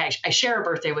I share a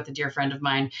birthday with a dear friend of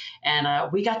mine,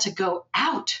 and we got to go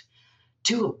out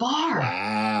to a bar.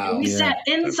 Wow. And we sat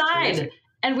inside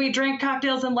and we drank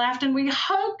cocktails and laughed and we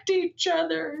hugged each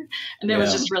other. And it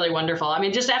was just really wonderful. I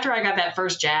mean, just after I got that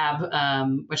first jab,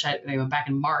 which I went back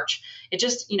in March, it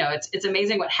just, you know, it's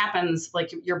amazing what happens.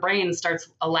 Like your brain starts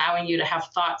allowing you to have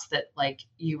thoughts that like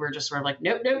you were just sort of like,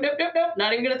 nope,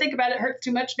 not even going to think about it. Hurts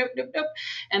too much. Nope.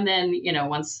 And then, you know,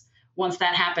 once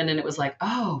that happened and it was like,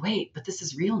 oh, wait, but this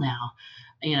is real now.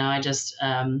 You know, I just,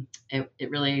 it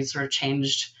really sort of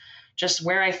changed just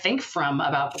where I think from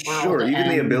about the world. Sure, even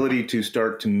the ability to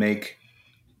start to make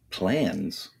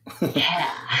plans.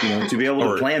 Yeah. You know, to be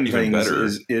able to plan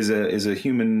things is a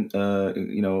human,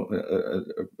 you know,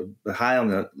 high on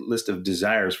the list of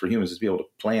desires for humans is to be able to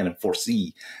plan and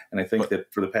foresee. And I think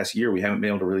that for the past year, we haven't been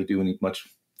able to really do much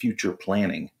future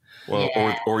planning. Well,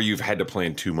 or you've had to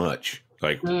plan too much.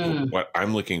 Like what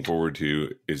I'm looking forward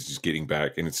to is just getting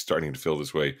back, and it's starting to feel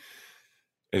this way,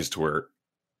 is to where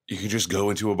you can just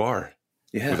go into a bar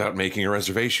without making a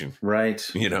reservation. Right.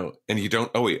 You know, and you don't,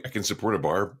 oh, wait, I can support a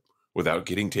bar without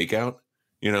getting takeout.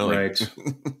 You know, like,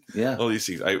 yeah. All these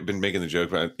things. I've been making the joke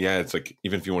about, it's like,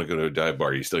 even if you want to go to a dive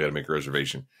bar, you still got to make a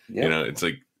reservation. Yep. You know, it's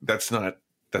like, that's not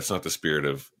the spirit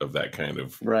of that kind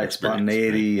of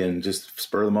spontaneity, right? And just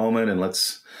spur of the moment. And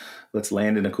let's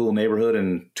land in a cool neighborhood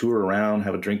and tour around,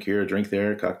 have a drink here, a drink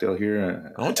there, a cocktail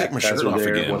here. I'll take my shirt off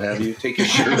there, again. What have you? Take your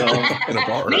shirt off in a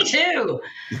bar. Me too.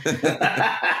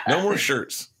 No more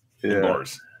shirts in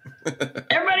bars.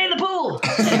 Everybody in the pool.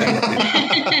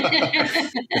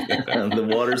 The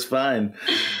water's fine.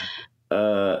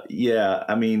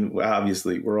 I mean,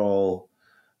 obviously, we're all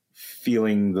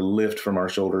feeling the lift from our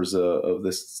shoulders of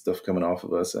this stuff coming off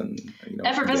of us, and you know,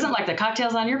 effervescent like the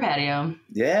cocktails on your patio.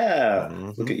 Yeah,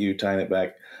 look at you tying it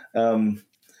back.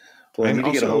 Well, I need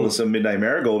to get a hold of some Midnight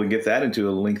Marigold and get that into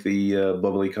a lengthy,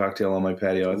 bubbly cocktail on my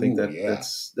patio. I think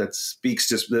that speaks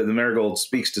to the Marigold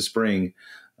speaks to spring.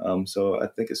 So I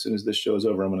think as soon as this show is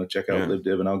over, I'm going to check out Live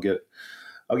Div, and I'll get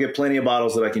plenty of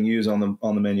bottles that I can use on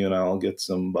the menu, and I'll get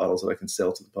some bottles that I can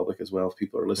sell to the public as well if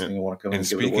people are listening and want to come and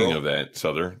give it a whirl. Speaking of that,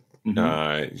 Souther,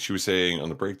 she was saying on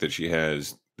the break that she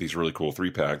has these really cool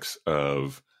 3-packs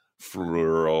of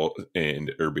floral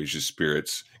and herbaceous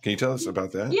spirits. Can you tell us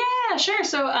about that? Yeah, sure.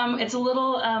 So it's a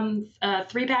little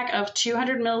 3-pack of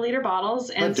 200 milliliter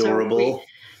bottles. And adorable.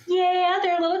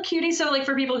 They're a little cutie. So like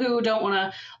for people who don't want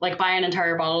to like buy an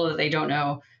entire bottle that they don't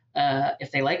know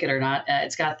if they like it or not,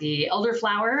 it's got the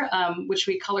elderflower, which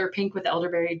we color pink with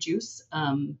elderberry juice.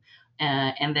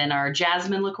 And then our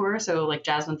jasmine liqueur, so like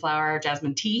jasmine flower,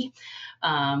 jasmine tea,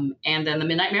 and then the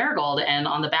Midnight Marigold. And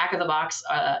on the back of the box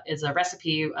is a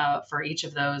recipe for each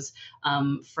of those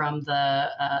from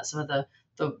some of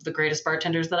the greatest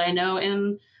bartenders that I know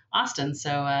in Austin.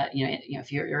 So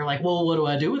if you're like, well, what do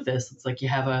I do with this? It's like you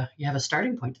have a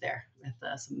starting point there with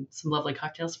some lovely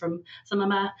cocktails from some of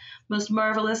my most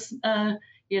marvelous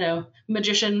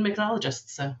magician mixologists.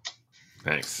 So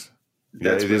thanks.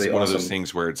 That's it really is one awesome. of those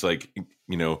things where it's like,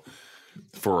 you know,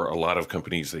 for a lot of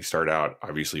companies, they start out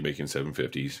obviously making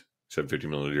 750s, 750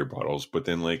 milliliter bottles, but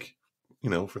then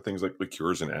for things like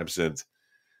liqueurs and absinthe,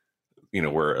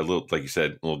 where a little, like you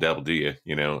said, a little dabble do you,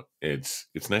 it's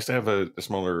nice to have a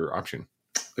smaller option.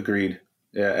 Agreed.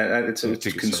 Yeah, and it's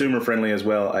consumer friendly as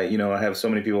well. I have so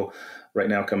many people right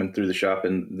now coming through the shop,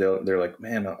 and they're like,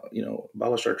 man, a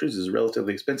bottle of chartreuse is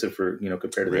relatively expensive for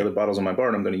compared to the other bottles in my bar,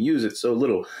 and I'm going to use it so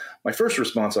little. My first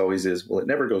response always is, well, it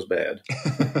never goes bad.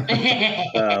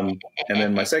 And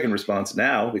then my second response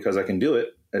now, because I can do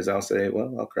it, is I'll say,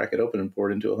 well, I'll crack it open and pour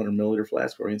it into a 100 milliliter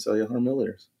flask for you and sell you 100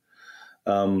 milliliters.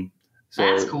 So,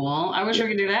 that's cool. I wish we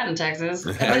could do that in Texas.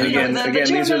 Again,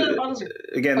 these are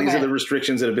the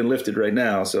restrictions that have been lifted right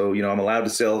now. So, I'm allowed to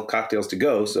sell cocktails to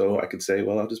go. So I could say,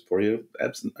 well, I'll just pour you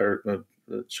absinthe or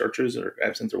chartreuse or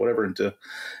absinthe or whatever into a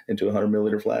 100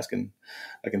 milliliter flask, and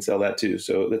I can sell that too.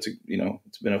 So that's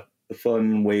it's been a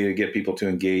fun way to get people to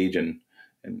engage and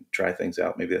try things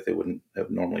out maybe that they wouldn't have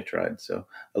normally tried. So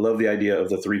I love the idea of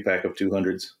the 3-pack of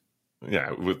 200s.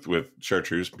 Yeah, with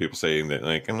chartreuse, people saying that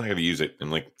I'm not going to use it.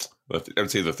 And I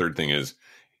would say the third thing is,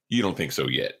 you don't think so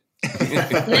yet. You'd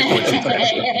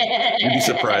be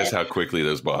surprised how quickly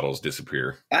those bottles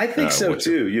disappear. I think so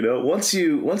too. Once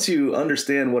you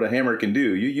understand what a hammer can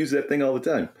do, you use that thing all the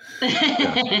time.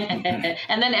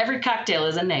 And then every cocktail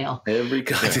is a nail. Every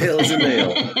cocktail is a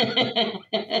nail.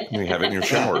 You have it in your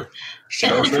shower.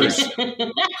 Chartreuse.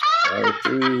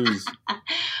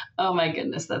 Oh my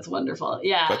goodness, that's wonderful.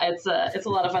 Yeah, it's a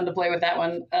lot of fun to play with that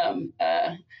one.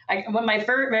 When my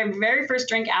very first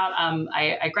drink out,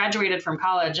 I graduated from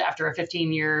college after a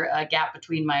 15-year gap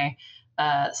between my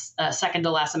second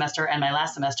to last semester and my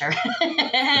last semester.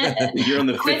 You're on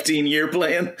the 15-year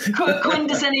plan.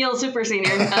 Quintessential super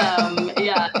senior.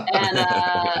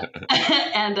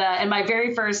 And my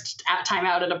very first time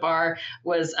out at a bar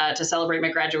was to celebrate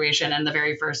my graduation, and the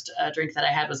very first drink that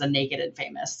I had was a Naked and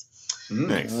Famous.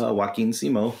 Nice. Joaquin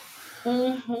Simo.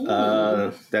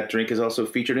 Mm-hmm. That drink is also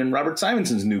featured in Robert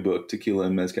Simonson's new book, Tequila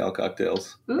and Mezcal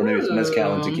Cocktails. Ooh. Or maybe it's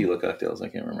Mezcal and Tequila Cocktails. I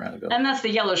can't remember how to go. And that's the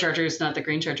yellow chartreuse, not the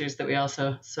green chartreuse that we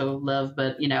also so love.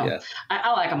 But, I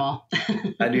like them all.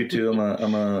 I do too.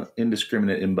 I'm a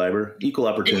indiscriminate imbiber. Equal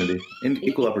opportunity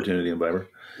imbiber.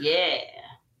 Yeah.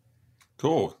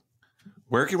 Cool.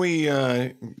 Where can we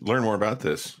learn more about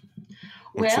this?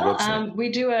 We do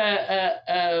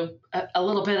a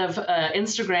little bit of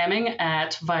Instagramming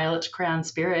at Violet Crown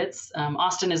Spirits.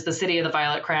 Austin is the city of the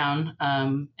Violet Crown,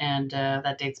 and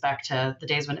that dates back to the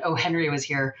days when O. Henry was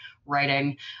here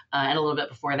writing, and a little bit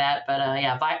before that. But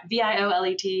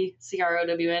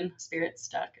VioletCrown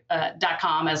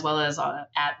spirits.com, as well as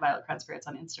at Violet Crown Spirits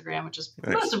on Instagram, which is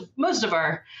nice. most of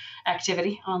our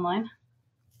activity online.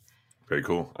 Very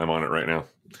cool. I'm on it right now.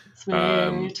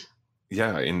 Sweet.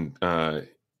 Yeah, and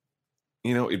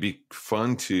it'd be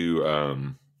fun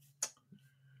to,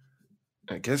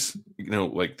 I guess,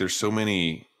 there's so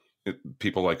many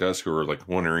people like us who are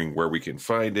wondering where we can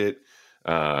find it.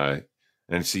 And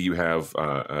see, you have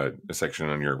a section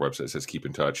on your website that says "Keep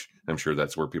in Touch." I'm sure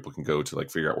that's where people can go to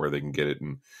figure out where they can get it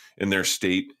in their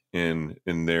state, in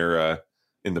their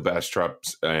in the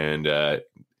Bastropes and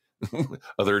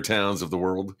other towns of the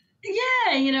world. Yeah,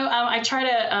 I try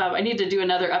to. I need to do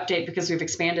another update because we've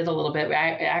expanded a little bit.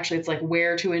 It's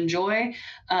Where to Enjoy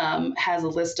has a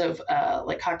list of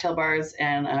cocktail bars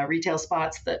and retail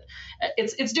spots that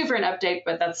it's due for an update,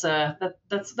 but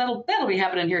that'll be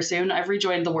happening here soon. I've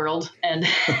rejoined the world and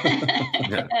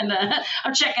and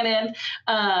I'm checking in,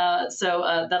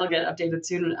 so that'll get updated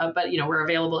soon. But we're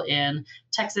available in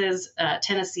Texas,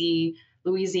 Tennessee,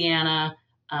 Louisiana,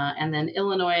 and then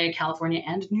Illinois, California,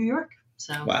 and New York.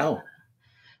 So wow,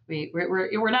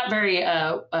 we're not very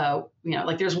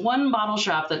there's one bottle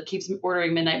shop that keeps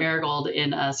ordering Midnight Marigold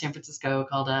in San Francisco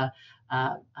called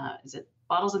is it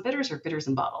Bottles and Bitters or Bitters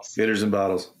and Bottles? Bitters and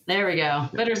Bottles. There we go.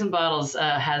 Bitters and Bottles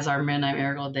has our Midnight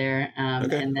Marigold there.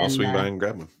 Okay, and then, I'll swing by and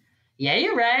grab one. Yeah,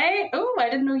 you're right. Oh, I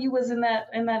didn't know you was in that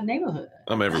neighborhood.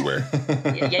 I'm everywhere.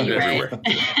 Yeah, you're right.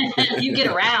 You get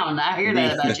around. I hear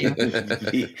that about you.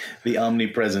 The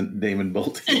omnipresent Damon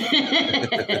Bolt.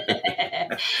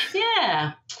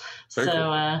 Yeah. Very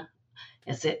cool.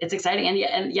 It's exciting, and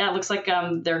it looks like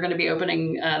they're going to be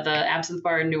opening the Absinthe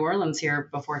Bar in New Orleans here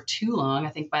before too long. I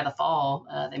think by the fall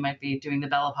they might be doing the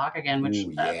Belle Epoque again, which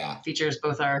features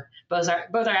both our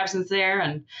absinthe there,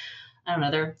 and I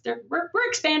don't know. We're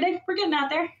expanding. We're getting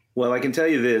out there. Well, I can tell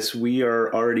you this: we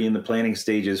are already in the planning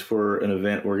stages for an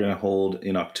event we're going to hold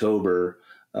in October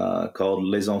called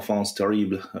Les Enfants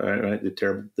Terribles. Right,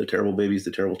 the terrible babies,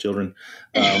 the terrible children.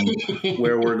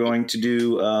 Where we're going to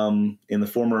do in the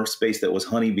former space that was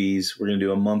Honeybees, we're going to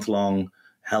do a month-long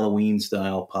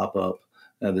Halloween-style pop-up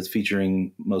that's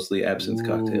featuring mostly absinthe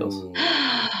cocktails.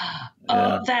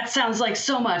 Oh, that sounds like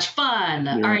so much fun.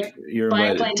 All right,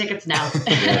 buying plane tickets now.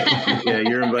 yeah,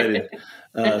 you're invited.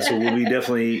 So we'll be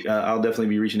definitely, I'll definitely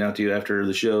be reaching out to you after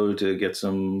the show to get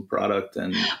some product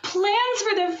and plans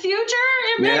for the future.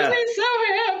 It makes me so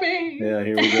happy. Yeah,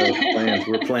 here we go. Plans.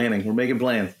 We're planning. We're making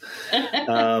plans.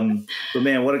 But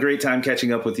man, what a great time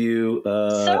catching up with you.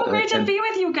 So great to be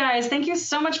with you guys. Thank you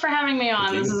so much for having me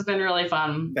on. This has been really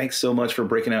fun. Thanks so much for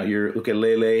breaking out your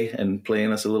ukulele and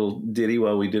playing us a little ditty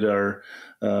while we did our,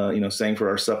 sang for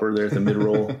our supper there at the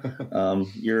mid-roll.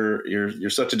 You're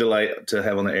such a delight to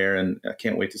have on the air, and I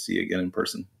can't wait to see you again in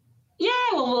person. Yeah,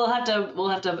 well, we'll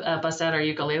have to bust out our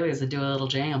ukuleles and do a little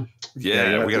jam.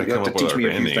 Yeah, we got to come up with our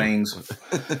band name. Things.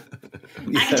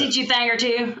 I can teach you a thing or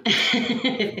two.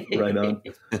 Right on.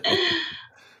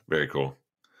 Very cool.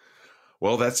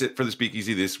 Well, that's it for the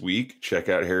Speakeasy this week. Check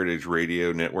out Heritage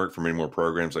Radio Network for many more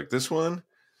programs like this one.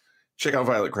 Check out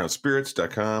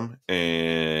violetcrownspirits.com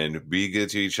and be good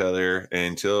to each other.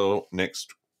 Until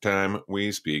next time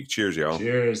we speak. Cheers, y'all.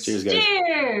 Cheers. Cheers, guys.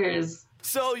 Cheers.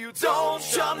 So you don't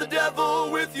shun the devil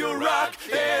with your rock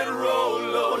and roll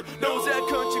load. Knows that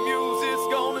country music's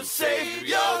gonna save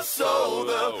your soul.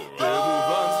 The devil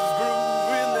runs his groove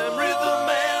in them rhythm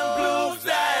and blues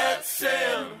that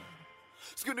sound.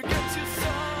 It's gonna get you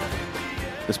some in the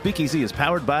end. The Speakeasy is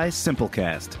powered by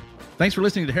Simplecast. Thanks for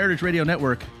listening to Heritage Radio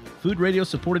Network, food radio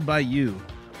supported by you.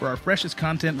 For our freshest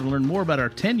content and to learn more about our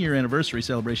 10-year anniversary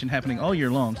celebration happening all year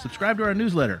long, subscribe to our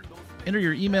newsletter. Enter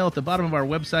your email at the bottom of our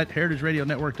website,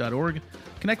 heritageradionetwork.org.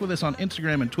 Connect with us on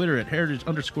Instagram and Twitter at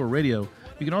heritage_radio.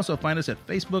 You can also find us at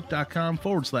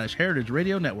facebook.com/Heritage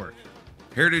Radio Network.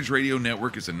 Heritage Radio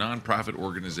Network is a nonprofit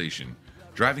organization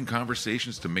driving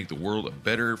conversations to make the world a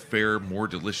better, fairer, more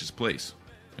delicious place.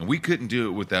 And we couldn't do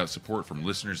it without support from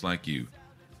listeners like you.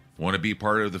 Want to be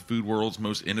part of the food world's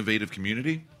most innovative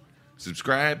community?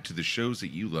 Subscribe to the shows that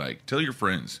you like. Tell your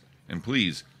friends. And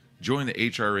please, join the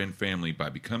HRN family by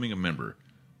becoming a member.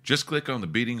 Just click on the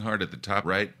beating heart at the top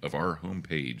right of our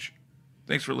homepage.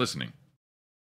 Thanks for listening.